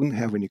 So they wouldn't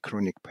have any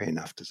chronic pain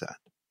after that.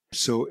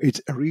 So it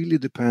really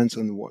depends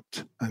on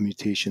what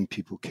mutation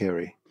people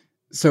carry.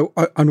 So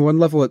on one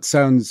level, it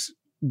sounds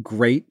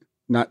great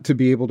not to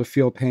be able to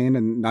feel pain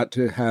and not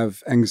to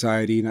have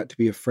anxiety, not to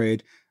be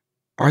afraid.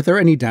 Are there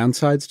any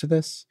downsides to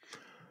this?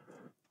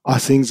 I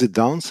think the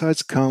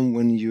downsides come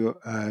when you're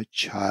a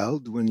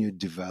child, when you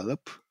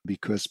develop,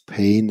 because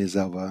pain is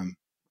our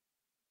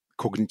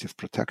cognitive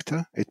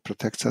protector. It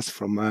protects us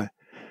from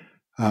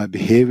a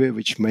behavior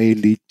which may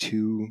lead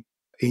to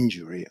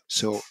injury.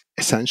 So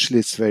essentially,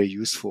 it's very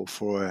useful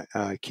for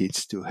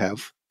kids to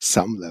have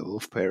some level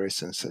of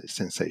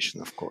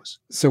sensation, of course.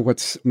 So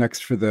what's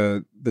next for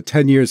the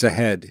 10 years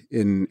ahead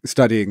in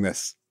studying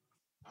this?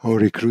 Or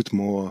recruit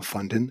more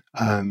funding,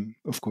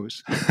 of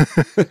course.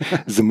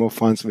 The more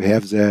funds we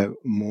have, the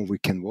more we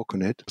can work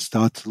on it.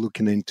 Start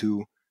looking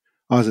into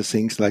other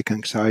things like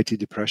anxiety,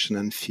 depression,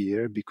 and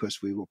fear,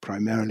 because we were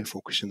primarily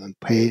focusing on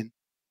pain.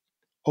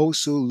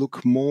 Also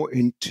look more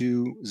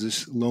into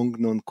this long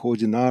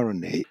non-coding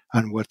RNA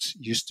and what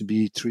used to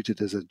be treated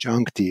as a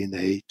junk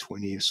DNA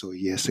 20 or so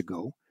years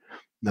ago.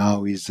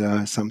 Now is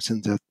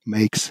something that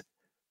makes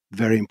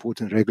very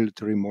important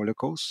regulatory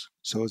molecules.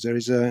 So there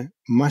is a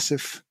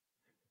massive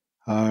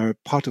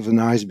part of an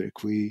iceberg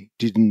we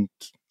didn't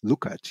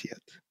look at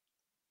yet.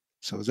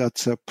 So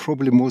that's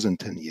probably more than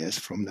 10 years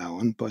from now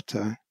on, but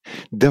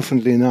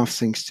definitely enough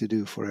things to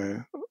do for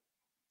a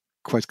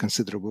quite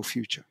considerable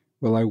future.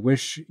 Well, I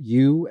wish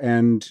you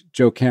and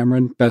Joe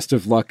Cameron best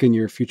of luck in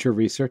your future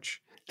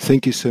research.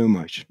 Thank you so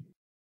much.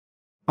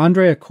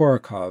 Andrea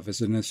Korokov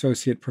is an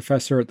associate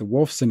professor at the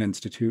Wolfson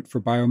Institute for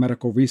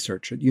Biomedical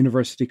Research at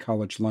University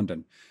College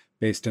London,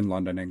 based in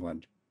London,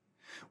 England.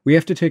 We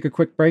have to take a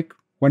quick break.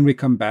 When we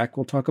come back,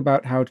 we'll talk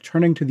about how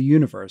turning to the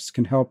universe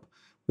can help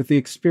with the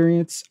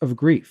experience of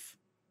grief.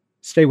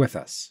 Stay with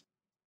us.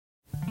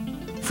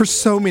 For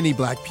so many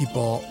Black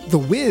people, The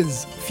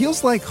Wiz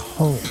feels like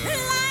home.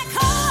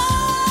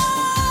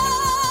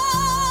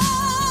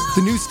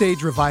 The new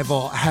stage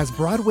revival has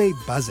Broadway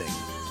buzzing,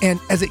 and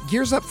as it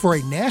gears up for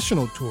a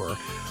national tour,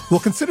 we'll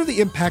consider the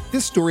impact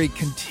this story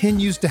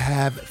continues to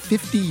have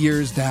 50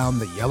 years down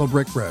the yellow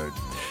brick road.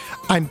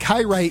 I'm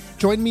Kai Wright.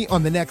 Join me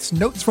on the next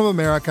Notes from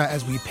America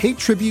as we pay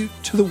tribute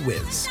to The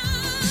Wiz.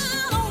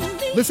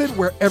 Listen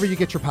wherever you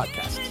get your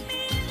podcasts.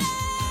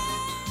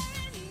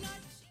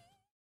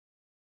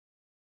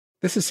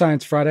 This is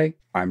Science Friday.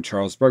 I'm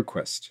Charles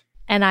Bergquist.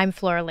 And I'm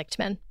Flora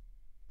Lichtman.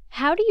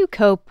 How do you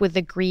cope with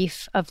the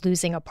grief of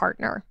losing a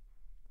partner?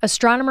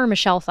 Astronomer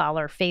Michelle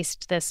Thaler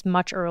faced this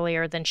much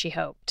earlier than she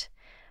hoped.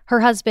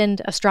 Her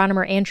husband,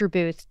 astronomer Andrew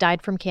Booth,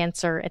 died from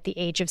cancer at the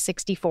age of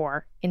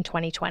 64 in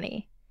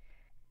 2020.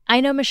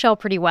 I know Michelle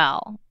pretty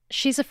well.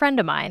 She's a friend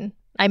of mine.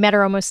 I met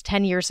her almost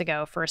 10 years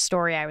ago for a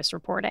story I was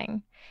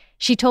reporting.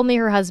 She told me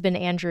her husband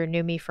Andrew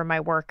knew me from my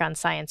work on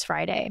Science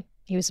Friday.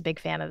 He was a big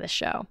fan of this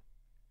show.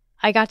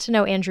 I got to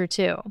know Andrew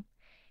too.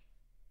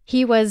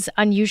 He was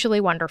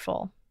unusually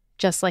wonderful,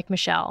 just like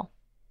Michelle.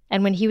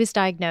 And when he was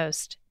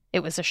diagnosed,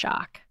 it was a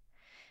shock.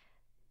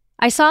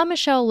 I saw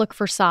Michelle look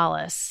for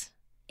solace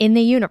in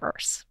the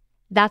universe.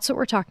 That's what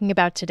we're talking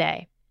about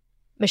today.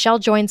 Michelle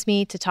joins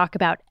me to talk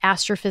about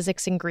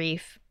astrophysics and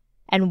grief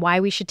and why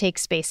we should take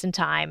space and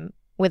time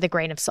with a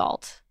grain of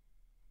salt.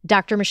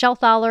 Dr. Michelle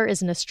Thaler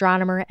is an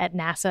astronomer at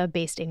NASA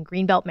based in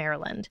Greenbelt,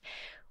 Maryland.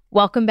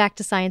 Welcome back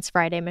to Science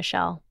Friday,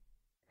 Michelle.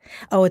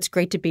 Oh, it's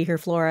great to be here,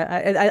 Flora.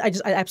 I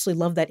absolutely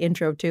love that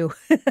intro, too.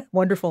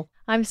 Wonderful.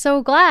 I'm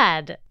so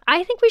glad.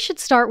 I think we should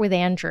start with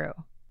Andrew.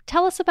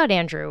 Tell us about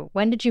Andrew.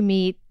 When did you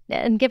meet?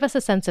 And give us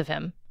a sense of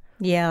him.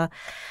 Yeah.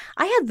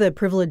 I had the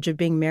privilege of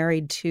being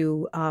married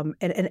to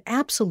an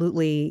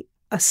absolutely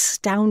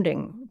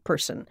astounding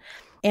person.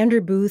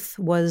 Andrew Booth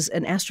was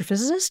an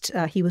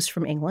astrophysicist. He was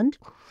from England.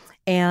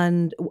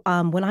 And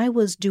when I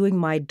was doing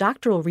my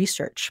doctoral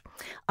research,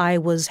 I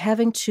was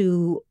having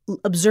to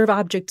observe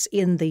objects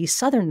in the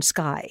southern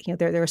sky. You know,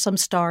 there are some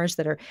stars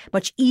that are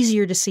much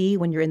easier to see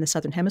when you're in the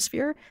southern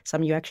hemisphere.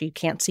 Some you actually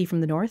can't see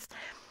from the north.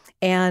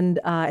 And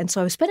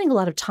so I was spending a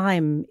lot of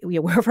time,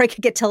 wherever I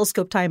could get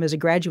telescope time as a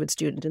graduate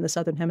student in the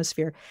southern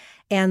hemisphere.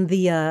 And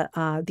the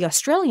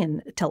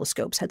Australian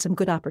telescopes had some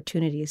good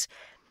opportunities.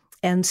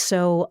 And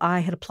so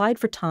I had applied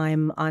for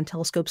time on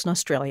telescopes in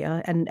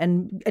Australia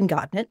and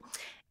gotten it.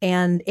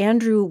 And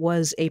Andrew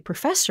was a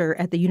professor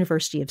at the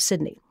University of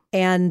Sydney.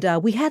 And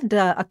we had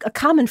a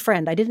common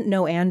friend. I didn't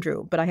know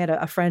Andrew, but I had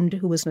a friend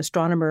who was an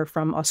astronomer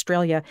from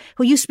Australia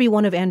who used to be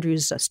one of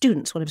Andrew's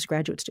students, one of his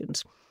graduate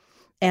students.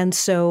 And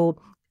so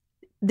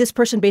this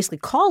person basically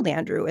called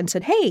Andrew and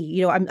said,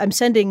 hey, I'm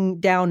sending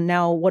down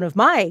now one of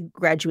my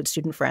graduate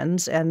student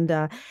friends.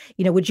 And,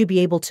 would you be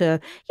able to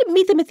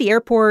meet them at the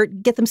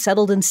airport, get them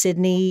settled in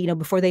Sydney,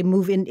 before they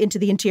move into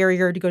the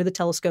interior to go to the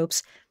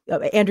telescopes?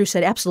 Andrew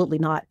said, absolutely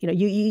not.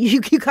 You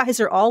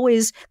guys are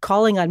always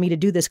calling on me to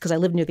do this because I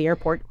live near the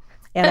airport.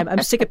 And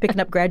I'm sick of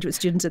picking up graduate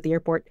students at the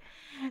airport.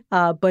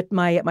 But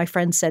my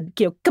friend said,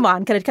 come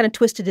on, kind of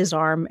twisted his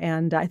arm.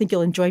 And I think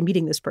you'll enjoy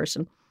meeting this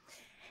person.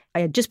 I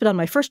had just been on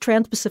my first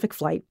trans-Pacific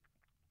flight,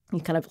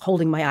 kind of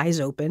holding my eyes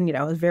open,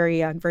 I was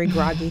very, very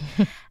groggy.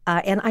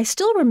 And I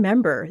still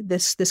remember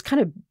this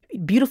kind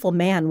of beautiful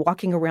man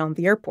walking around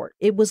the airport.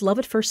 It was love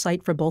at first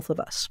sight for both of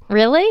us.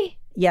 Really?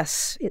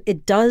 Yes,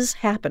 it does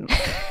happen.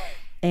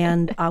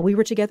 And we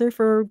were together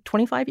for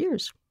 25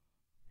 years.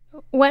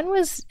 When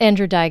was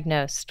Andrew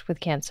diagnosed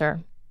with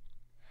cancer?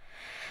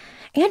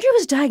 Andrew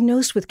was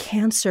diagnosed with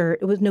cancer.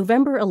 It was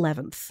November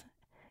 11th.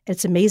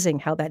 It's amazing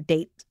how that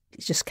date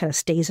just kind of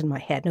stays in my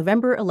head.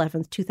 November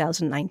 11th,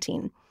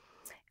 2019.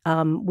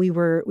 We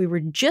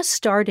were just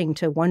starting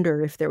to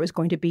wonder if there was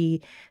going to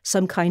be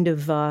some kind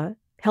of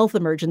health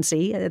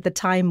emergency. At the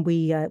time,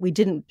 we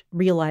didn't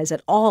realize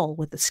at all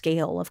what the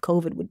scale of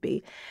COVID would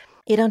be.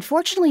 It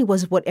unfortunately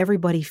was what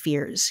everybody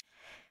fears.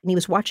 And he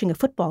was watching a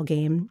football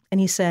game, and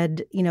he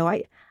said,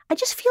 I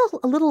just feel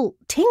a little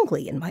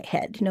tingly in my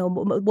head.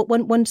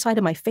 One side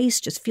of my face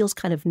just feels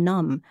kind of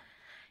numb.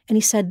 And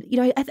he said,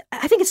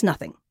 I think it's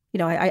nothing.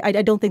 I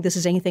don't think this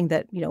is anything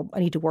that, I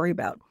need to worry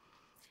about.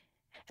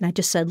 And I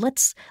just said,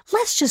 let's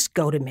just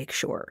go to make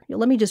sure.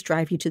 Let me just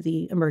drive you to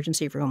the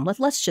emergency room.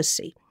 Let's just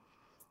see.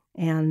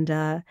 And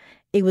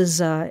it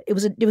was on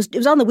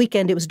the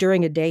weekend. It was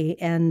during a day,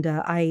 and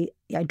I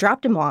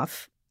dropped him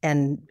off,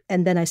 and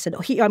then I said,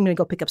 I'm going to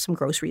go pick up some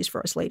groceries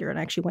for us later. And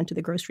I actually went to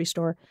the grocery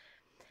store.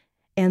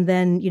 And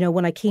then,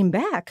 when I came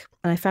back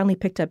and I finally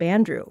picked up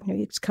Andrew,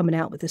 he's coming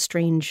out with this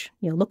strange,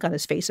 look on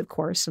his face, of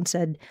course, and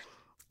said,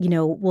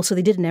 so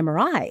they did an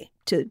MRI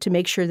to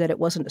make sure that it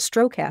wasn't a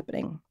stroke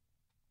happening.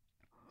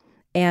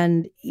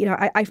 And,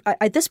 I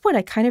at this point,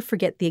 I kind of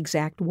forget the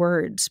exact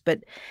words, but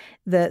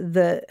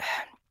the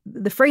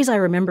phrase I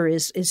remember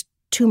is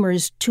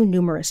tumors too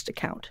numerous to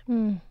count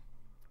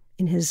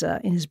in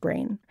his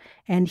brain.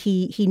 And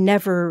he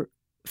never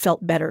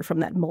felt better from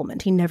that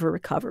moment. He never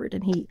recovered.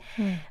 And he,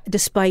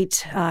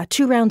 despite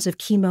 2 rounds of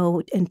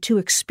chemo and 2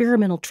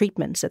 experimental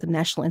treatments at the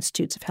National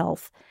Institutes of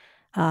Health,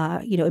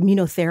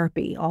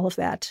 immunotherapy, all of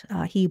that,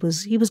 he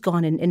was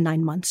gone in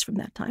 9 months from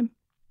that time.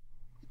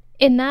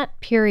 In that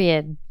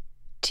period,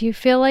 do you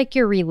feel like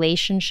your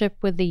relationship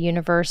with the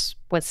universe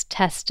was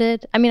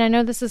tested? I mean, I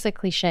know this is a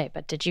cliche,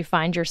 but did you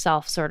find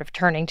yourself sort of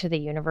turning to the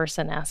universe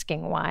and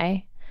asking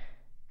why?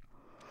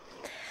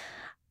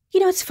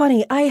 It's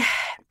funny.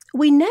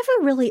 We never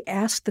really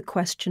asked the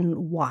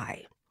question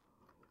why,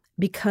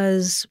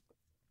 because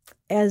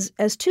as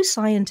 2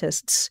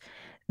 scientists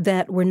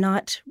that were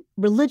not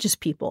religious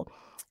people,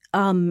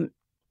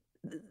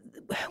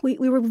 we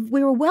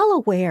were well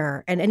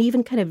aware and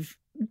even kind of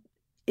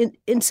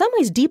in some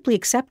ways deeply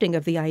accepting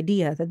of the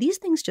idea that these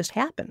things just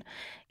happen.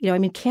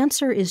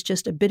 Cancer is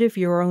just a bit of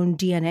your own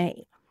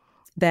DNA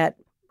that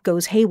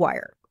goes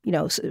haywire.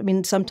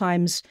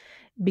 Sometimes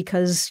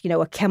because,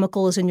 a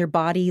chemical is in your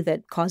body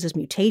that causes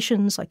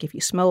mutations, like if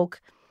you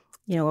smoke,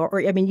 or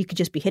you could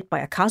just be hit by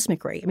a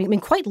cosmic ray.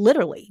 Quite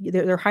literally,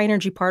 there are high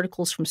energy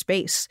particles from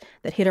space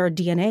that hit our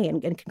DNA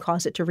and can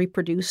cause it to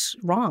reproduce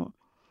wrong.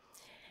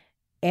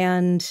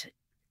 And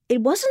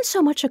it wasn't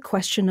so much a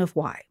question of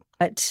why,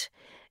 but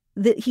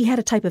that he had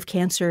a type of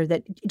cancer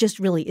that just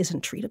really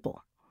isn't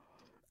treatable.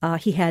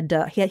 He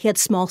had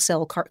small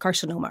cell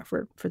carcinoma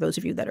for those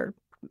of you that are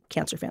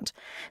cancer fans.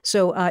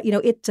 So,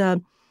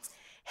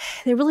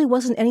 there really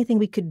wasn't anything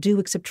we could do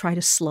except try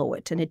to slow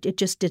it, and it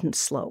just didn't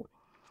slow.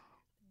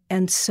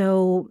 And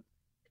so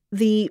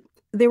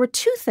there were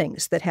 2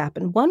 things that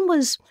happened. One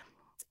was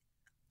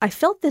I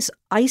felt this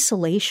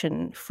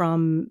isolation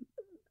from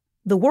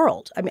the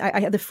world.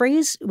 The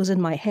phrase was in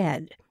my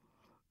head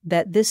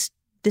that this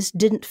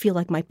didn't feel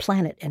like my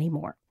planet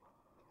anymore.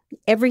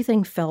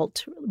 Everything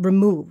felt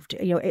removed.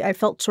 I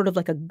felt sort of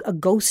like a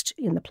ghost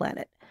in the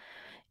planet.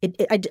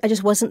 I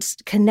just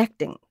wasn't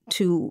connecting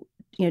to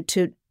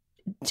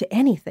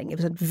anything. It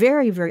was a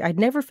very, very, I'd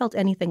never felt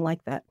anything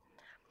like that.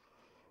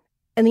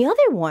 And the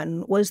other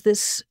one was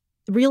this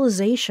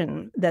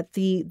realization that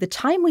the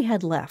time we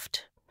had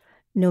left,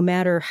 no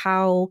matter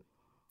how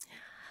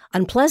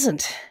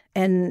unpleasant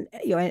and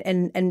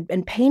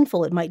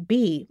painful it might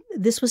be,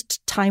 this was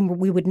time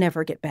we would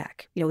never get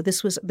back.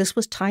 This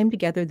was time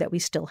together that we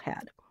still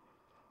had.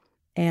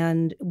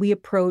 And we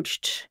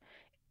approached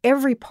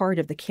every part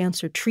of the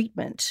cancer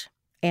treatment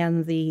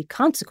and the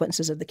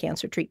consequences of the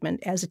cancer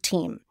treatment as a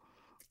team,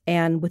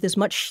 and with as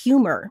much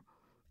humor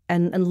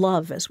and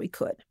love as we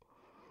could.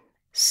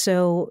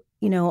 So,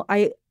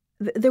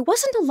 there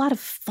wasn't a lot of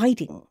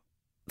fighting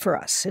for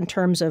us in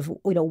terms of,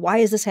 why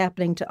is this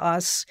happening to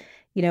us?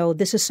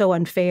 This is so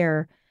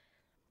unfair.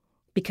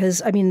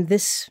 Because,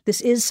 this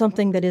is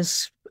something that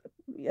is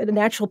a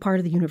natural part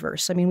of the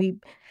universe.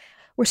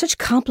 We're such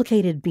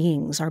complicated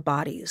beings, our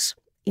bodies,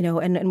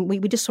 and we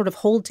just sort of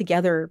hold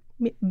together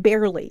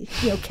barely,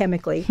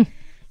 chemically.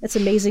 It's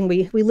amazing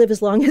we live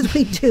as long as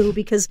we do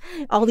because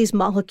all these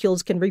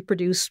molecules can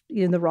reproduce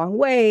in the wrong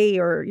way,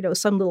 or,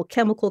 some little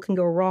chemical can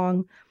go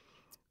wrong.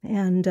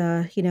 And,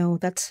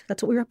 that's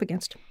what we're up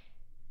against.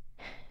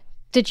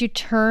 Did you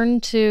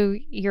turn to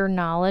your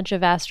knowledge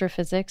of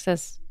astrophysics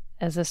as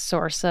a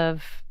source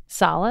of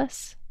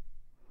solace?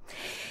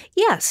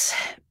 Yes.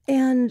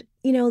 And,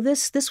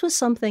 this was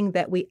something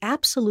that we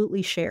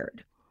absolutely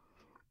shared.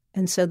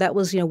 And so that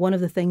was, one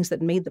of the things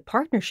that made the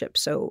partnership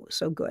so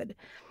good,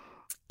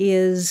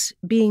 is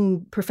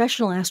being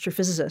professional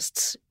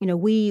astrophysicists.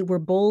 We were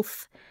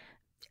both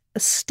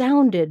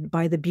astounded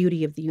by the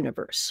beauty of the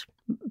universe.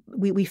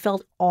 We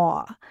felt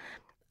awe.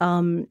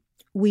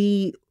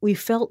 We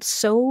felt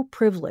so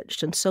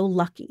privileged and so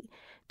lucky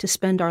to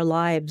spend our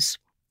lives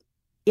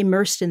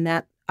immersed in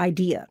that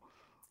idea.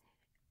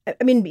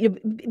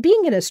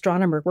 Being an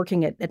astronomer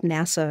working at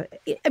NASA,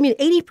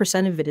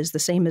 80% of it is the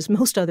same as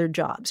most other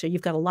jobs. So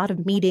you've got a lot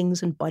of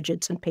meetings and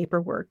budgets and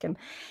paperwork, and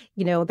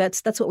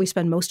that's what we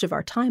spend most of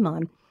our time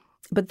on.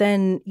 But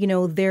then,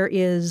 there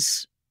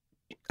is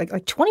like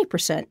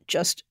 20%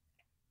 just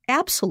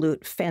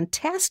absolute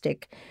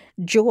fantastic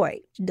joy,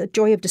 the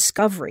joy of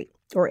discovery.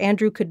 Or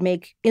Andrew could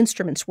make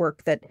instruments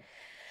work that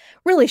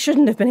really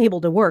shouldn't have been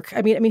able to work.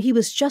 I mean, he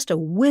was just a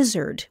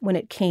wizard when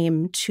it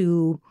came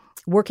to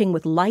working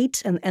with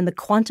light and the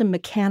quantum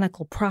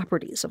mechanical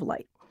properties of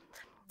light.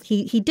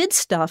 He did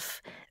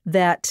stuff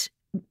that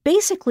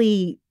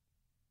basically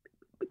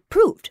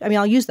proved,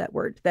 I'll use that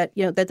word, that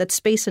that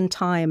space and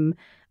time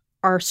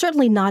are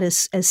certainly not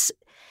as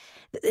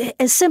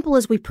simple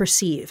as we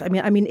perceive. I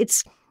mean,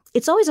 it's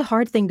always a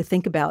hard thing to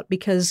think about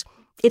because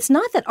it's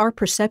not that our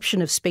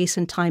perception of space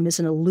and time is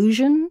an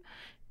illusion,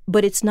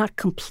 but it's not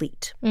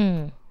complete.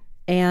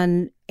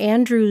 And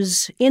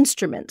Andrew's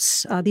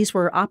instruments, these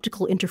were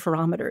optical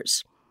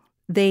interferometers.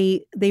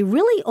 They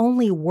really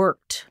only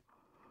worked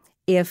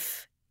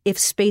if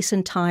space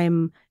and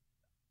time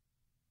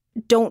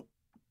don't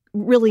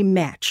really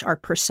match our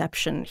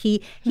perception.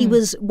 He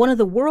was one of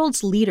the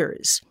world's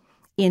leaders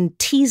in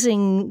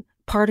teasing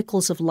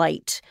particles of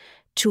light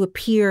to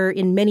appear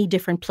in many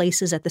different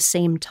places at the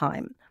same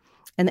time.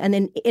 And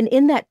then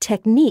in that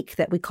technique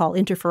that we call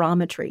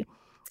interferometry,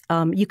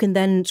 you can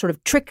then sort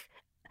of trick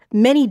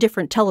many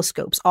different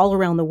telescopes all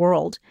around the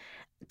world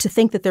to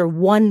think that they're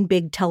one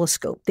big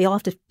telescope. They all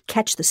have to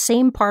catch the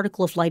same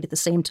particle of light at the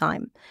same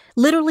time,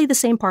 literally the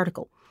same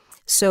particle.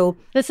 So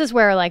this is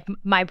where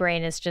my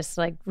brain is just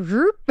like,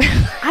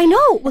 I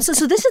know. Well,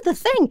 so this is the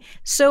thing.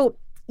 So,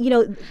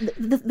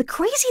 the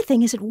crazy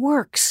thing is it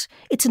works.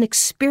 It's an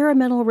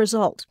experimental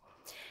result.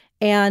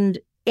 And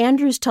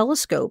Andrew's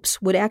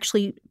telescopes would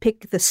actually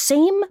pick the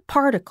same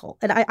particle.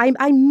 And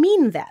I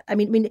mean that. I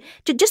mean,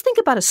 just think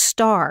about a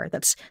star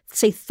that's,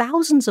 say,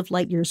 thousands of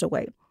light years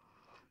away.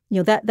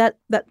 That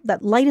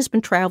light has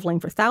been traveling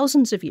for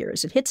thousands of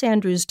years. It hits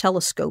Andrew's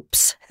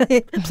telescopes,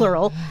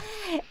 plural,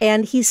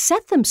 and he's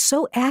set them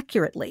so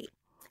accurately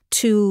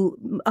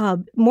to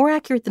more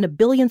accurate than a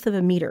billionth of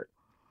a meter.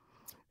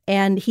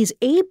 And he's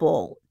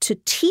able to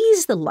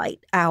tease the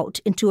light out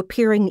into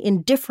appearing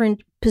in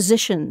different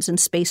positions in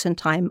space and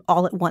time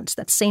all at once,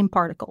 that same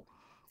particle.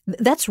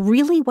 That's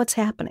really what's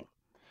happening.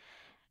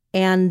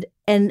 And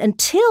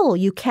until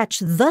you catch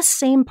the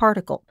same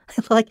particle,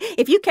 like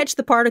if you catch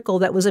the particle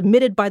that was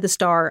emitted by the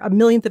star a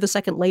millionth of a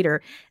second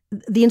later,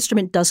 the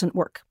instrument doesn't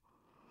work.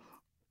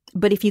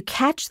 But if you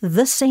catch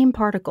the same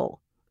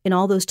particle in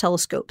all those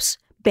telescopes,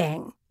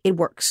 bang, it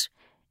works.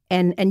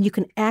 And you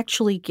can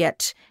actually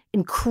get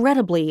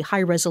incredibly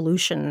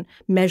high-resolution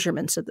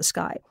measurements of the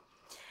sky.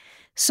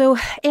 So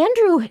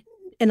Andrew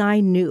and I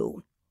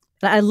knew,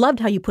 and I loved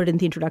how you put it in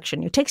the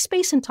introduction, take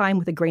space and time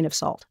with a grain of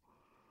salt.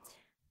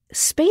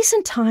 Space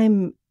and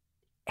time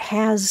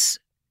has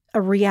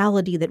a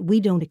reality that we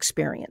don't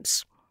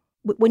experience.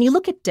 When you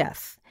look at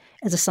death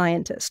as a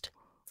scientist,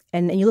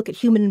 and you look at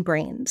human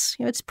brains,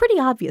 it's pretty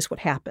obvious what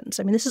happens.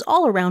 I mean, this is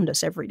all around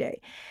us every day.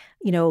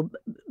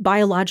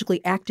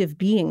 Biologically active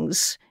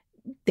beings,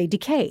 they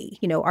decay.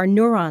 Our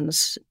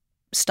neurons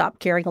stop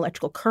carrying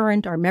electrical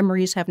current. Our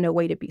memories have no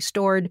way to be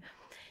stored.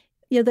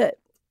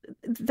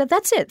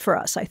 That's it for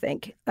us, I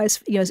think.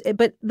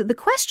 But the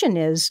question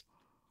is,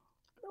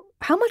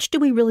 how much do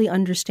we really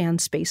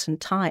understand space and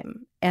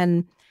time?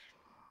 And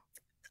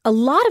a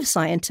lot of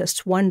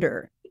scientists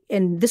wonder,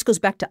 and this goes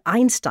back to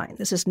Einstein,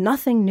 this is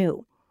nothing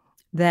new,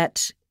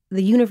 that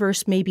the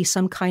universe may be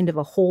some kind of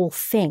a whole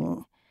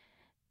thing,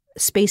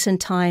 space and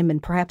time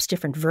and perhaps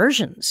different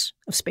versions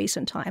of space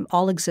and time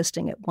all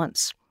existing at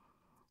once.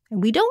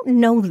 And we don't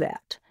know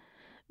that.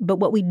 But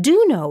what we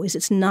do know is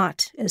it's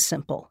not as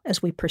simple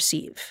as we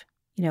perceive.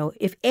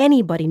 If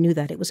anybody knew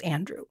that, it was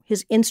Andrew.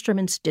 His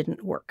instruments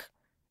didn't work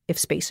if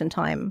space and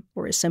time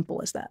were as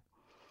simple as that.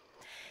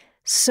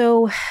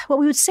 So what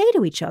we would say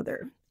to each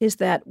other is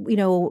that,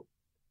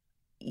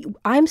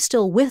 I'm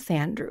still with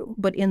Andrew,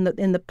 but in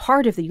the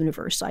part of the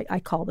universe I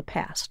call the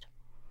past.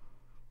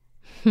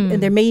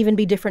 And there may even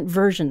be different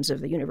versions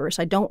of the universe.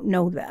 I don't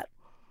know that.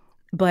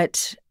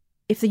 But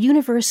if the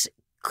universe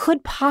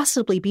could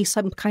possibly be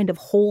some kind of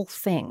whole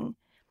thing,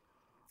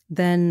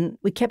 then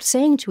we kept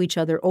saying to each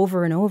other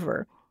over and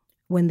over,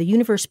 when the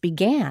universe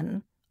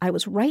began, I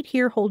was right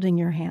here holding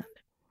your hand.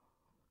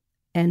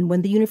 And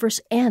when the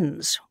universe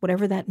ends,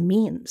 whatever that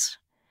means,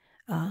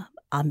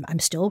 I'm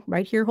still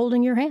right here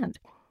holding your hand.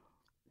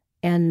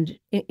 And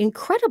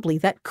incredibly,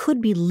 that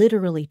could be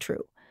literally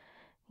true.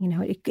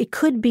 It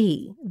could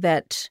be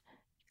that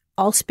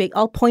all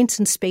points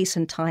in space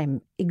and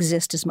time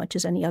exist as much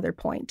as any other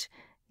point.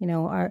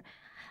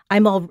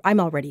 I'm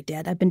already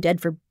dead. I've been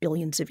dead for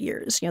billions of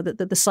years.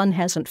 The sun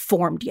hasn't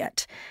formed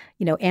yet.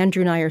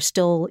 Andrew and I are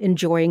still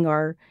enjoying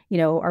our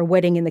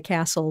wedding in the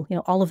castle.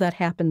 All of that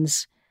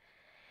happens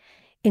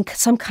in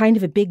some kind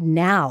of a big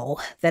now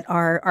that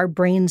our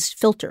brains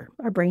filter.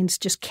 Our brains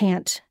just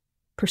can't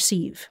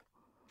perceive.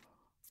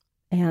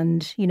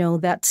 And,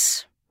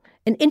 that's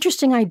an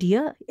interesting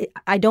idea.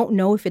 I don't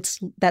know if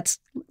that's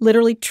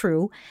literally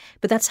true,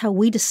 but that's how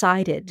we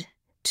decided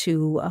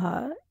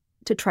to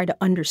try to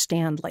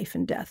understand life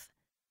and death.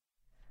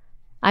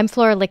 I'm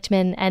Flora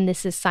Lichtman, and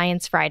this is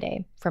Science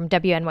Friday from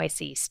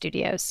WNYC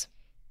Studios.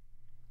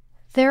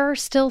 There are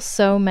still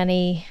so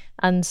many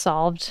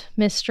unsolved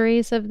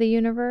mysteries of the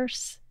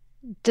universe.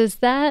 Does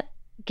that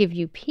give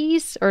you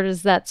peace, or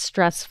is that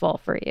stressful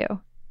for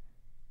you?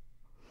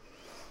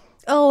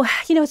 Oh,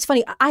 it's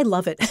funny. I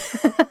love it.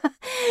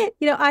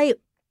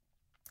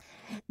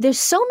 There's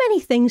so many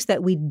things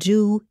that we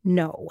do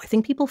know. I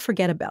think people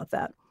forget about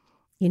that.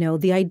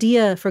 The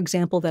idea, for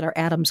example, that our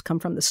atoms come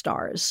from the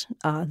stars,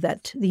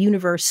 that the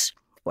universe,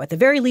 or at the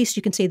very least,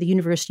 you can say the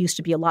universe used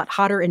to be a lot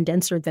hotter and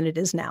denser than it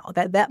is now.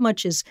 That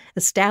much is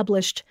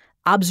established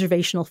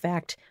observational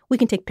fact. We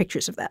can take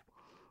pictures of that.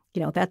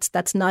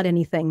 That's not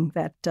anything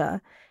that,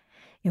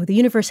 the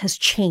universe has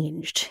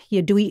changed.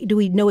 Do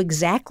we know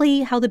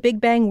exactly how the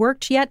Big Bang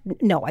worked yet?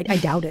 No, I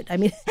doubt it. I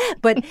mean,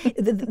 but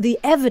the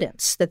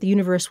evidence that the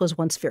universe was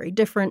once very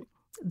different,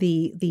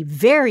 the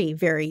very,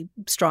 very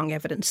strong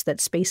evidence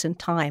that space and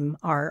time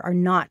are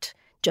not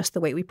just the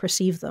way we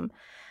perceive them.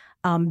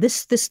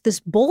 This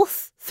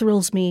both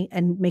thrills me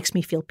and makes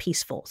me feel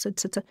peaceful. So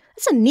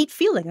it's a neat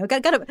feeling.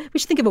 We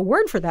should think of a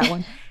word for that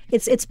one.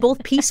 It's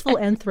both peaceful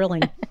and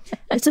thrilling.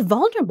 It's a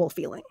vulnerable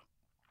feeling.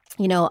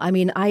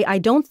 I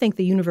don't think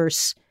the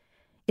universe,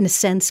 in a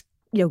sense,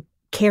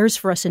 cares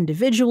for us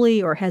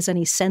individually or has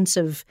any sense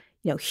of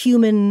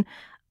human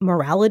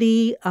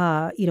morality,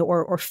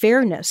 or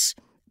fairness.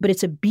 But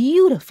it's a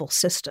beautiful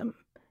system,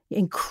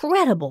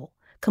 incredible,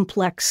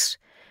 complex.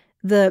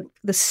 The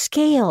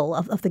scale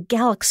of the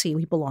galaxy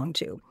we belong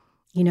to,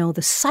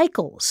 the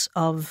cycles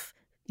of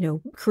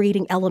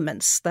creating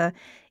elements, the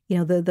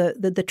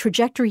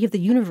trajectory of the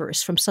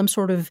universe from some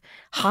sort of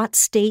hot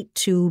state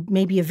to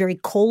maybe a very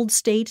cold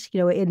state,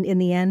 in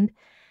the end.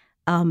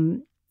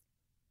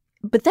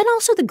 But then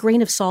also the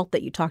grain of salt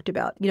that you talked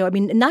about,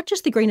 not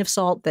just the grain of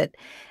salt that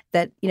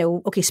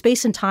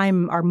space and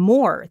time are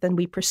more than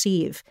we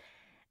perceive,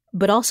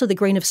 but also the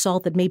grain of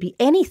salt that maybe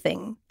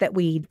anything that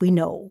we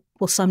know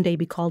will someday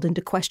be called into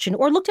question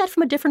or looked at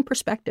from a different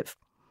perspective.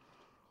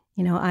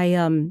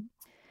 When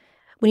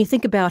you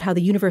think about how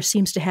the universe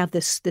seems to have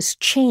this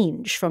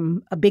change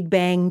from a Big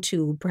Bang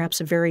to perhaps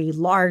a very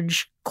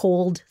large,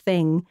 cold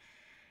thing,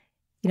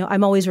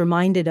 I'm always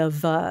reminded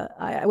of when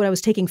I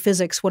was taking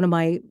physics, one of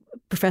my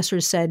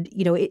professors said,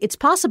 it's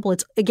possible.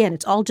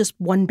 It's all just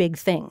one big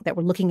thing that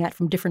we're looking at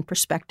from different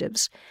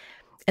perspectives.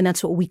 And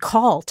that's what we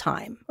call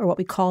time or what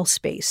we call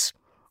space.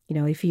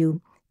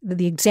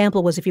 The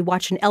example was if you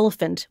watch an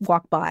elephant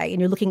walk by and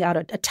you're looking out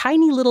a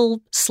tiny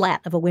little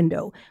slat of a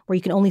window where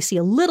you can only see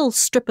a little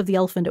strip of the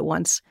elephant at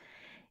once.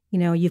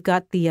 You've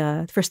got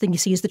the first thing you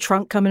see is the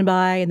trunk coming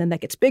by, and then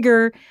that gets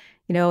bigger,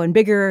 and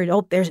bigger. And,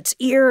 oh, there's its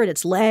ear and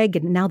its leg,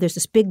 and now there's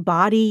this big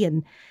body,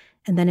 and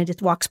then it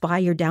just walks by.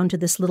 You're down to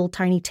this little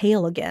tiny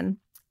tail again,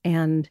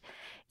 and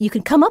you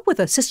can come up with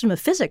a system of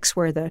physics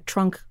where the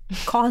trunk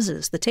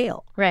causes the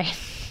tail. Right.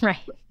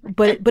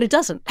 But it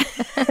doesn't.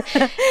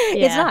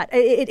 It's not.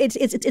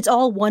 It's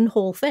all one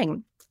whole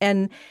thing.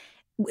 And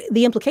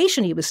the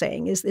implication he was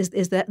saying is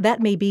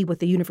that may be what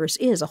the universe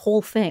is, a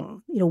whole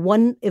thing.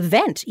 One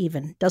event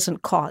even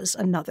doesn't cause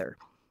another.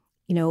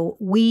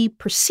 We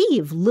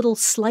perceive little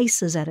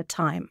slices at a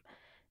time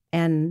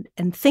and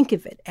think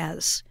of it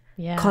as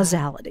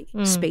causality,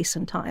 space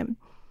and time.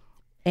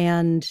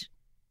 And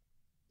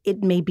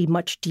it may be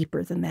much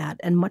deeper than that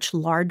and much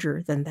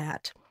larger than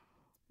that.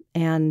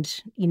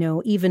 And,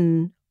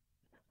 even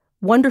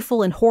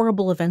wonderful and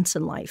horrible events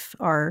in life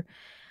are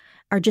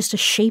just a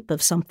shape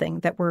of something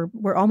that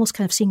we're almost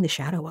kind of seeing the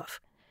shadow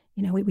of.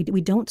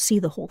 We don't see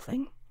the whole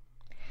thing.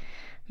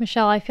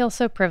 Michelle, I feel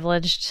so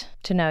privileged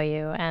to know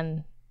you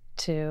and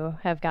to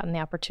have gotten the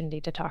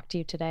opportunity to talk to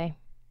you today.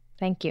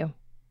 Thank you.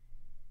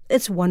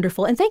 It's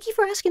wonderful. And thank you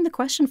for asking the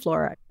question,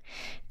 Flora.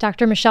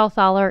 Dr. Michelle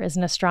Thaler is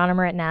an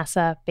astronomer at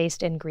NASA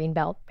based in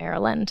Greenbelt,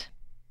 Maryland.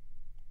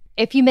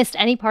 If you missed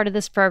any part of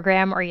this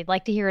program or you'd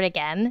like to hear it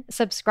again,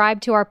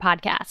 subscribe to our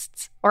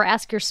podcasts or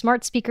ask your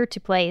smart speaker to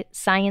play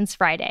Science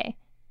Friday.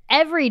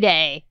 Every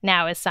day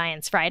now is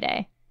Science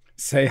Friday.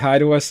 Say hi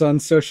to us on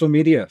social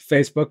media,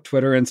 Facebook,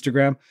 Twitter,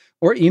 Instagram,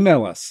 or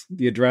email us.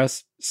 The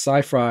address,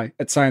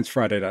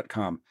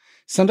 scifri@sciencefriday.com.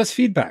 Send us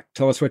feedback.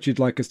 Tell us what you'd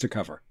like us to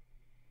cover.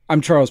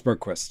 I'm Charles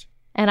Bergquist.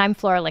 And I'm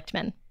Flora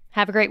Lichtman.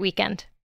 Have a great weekend.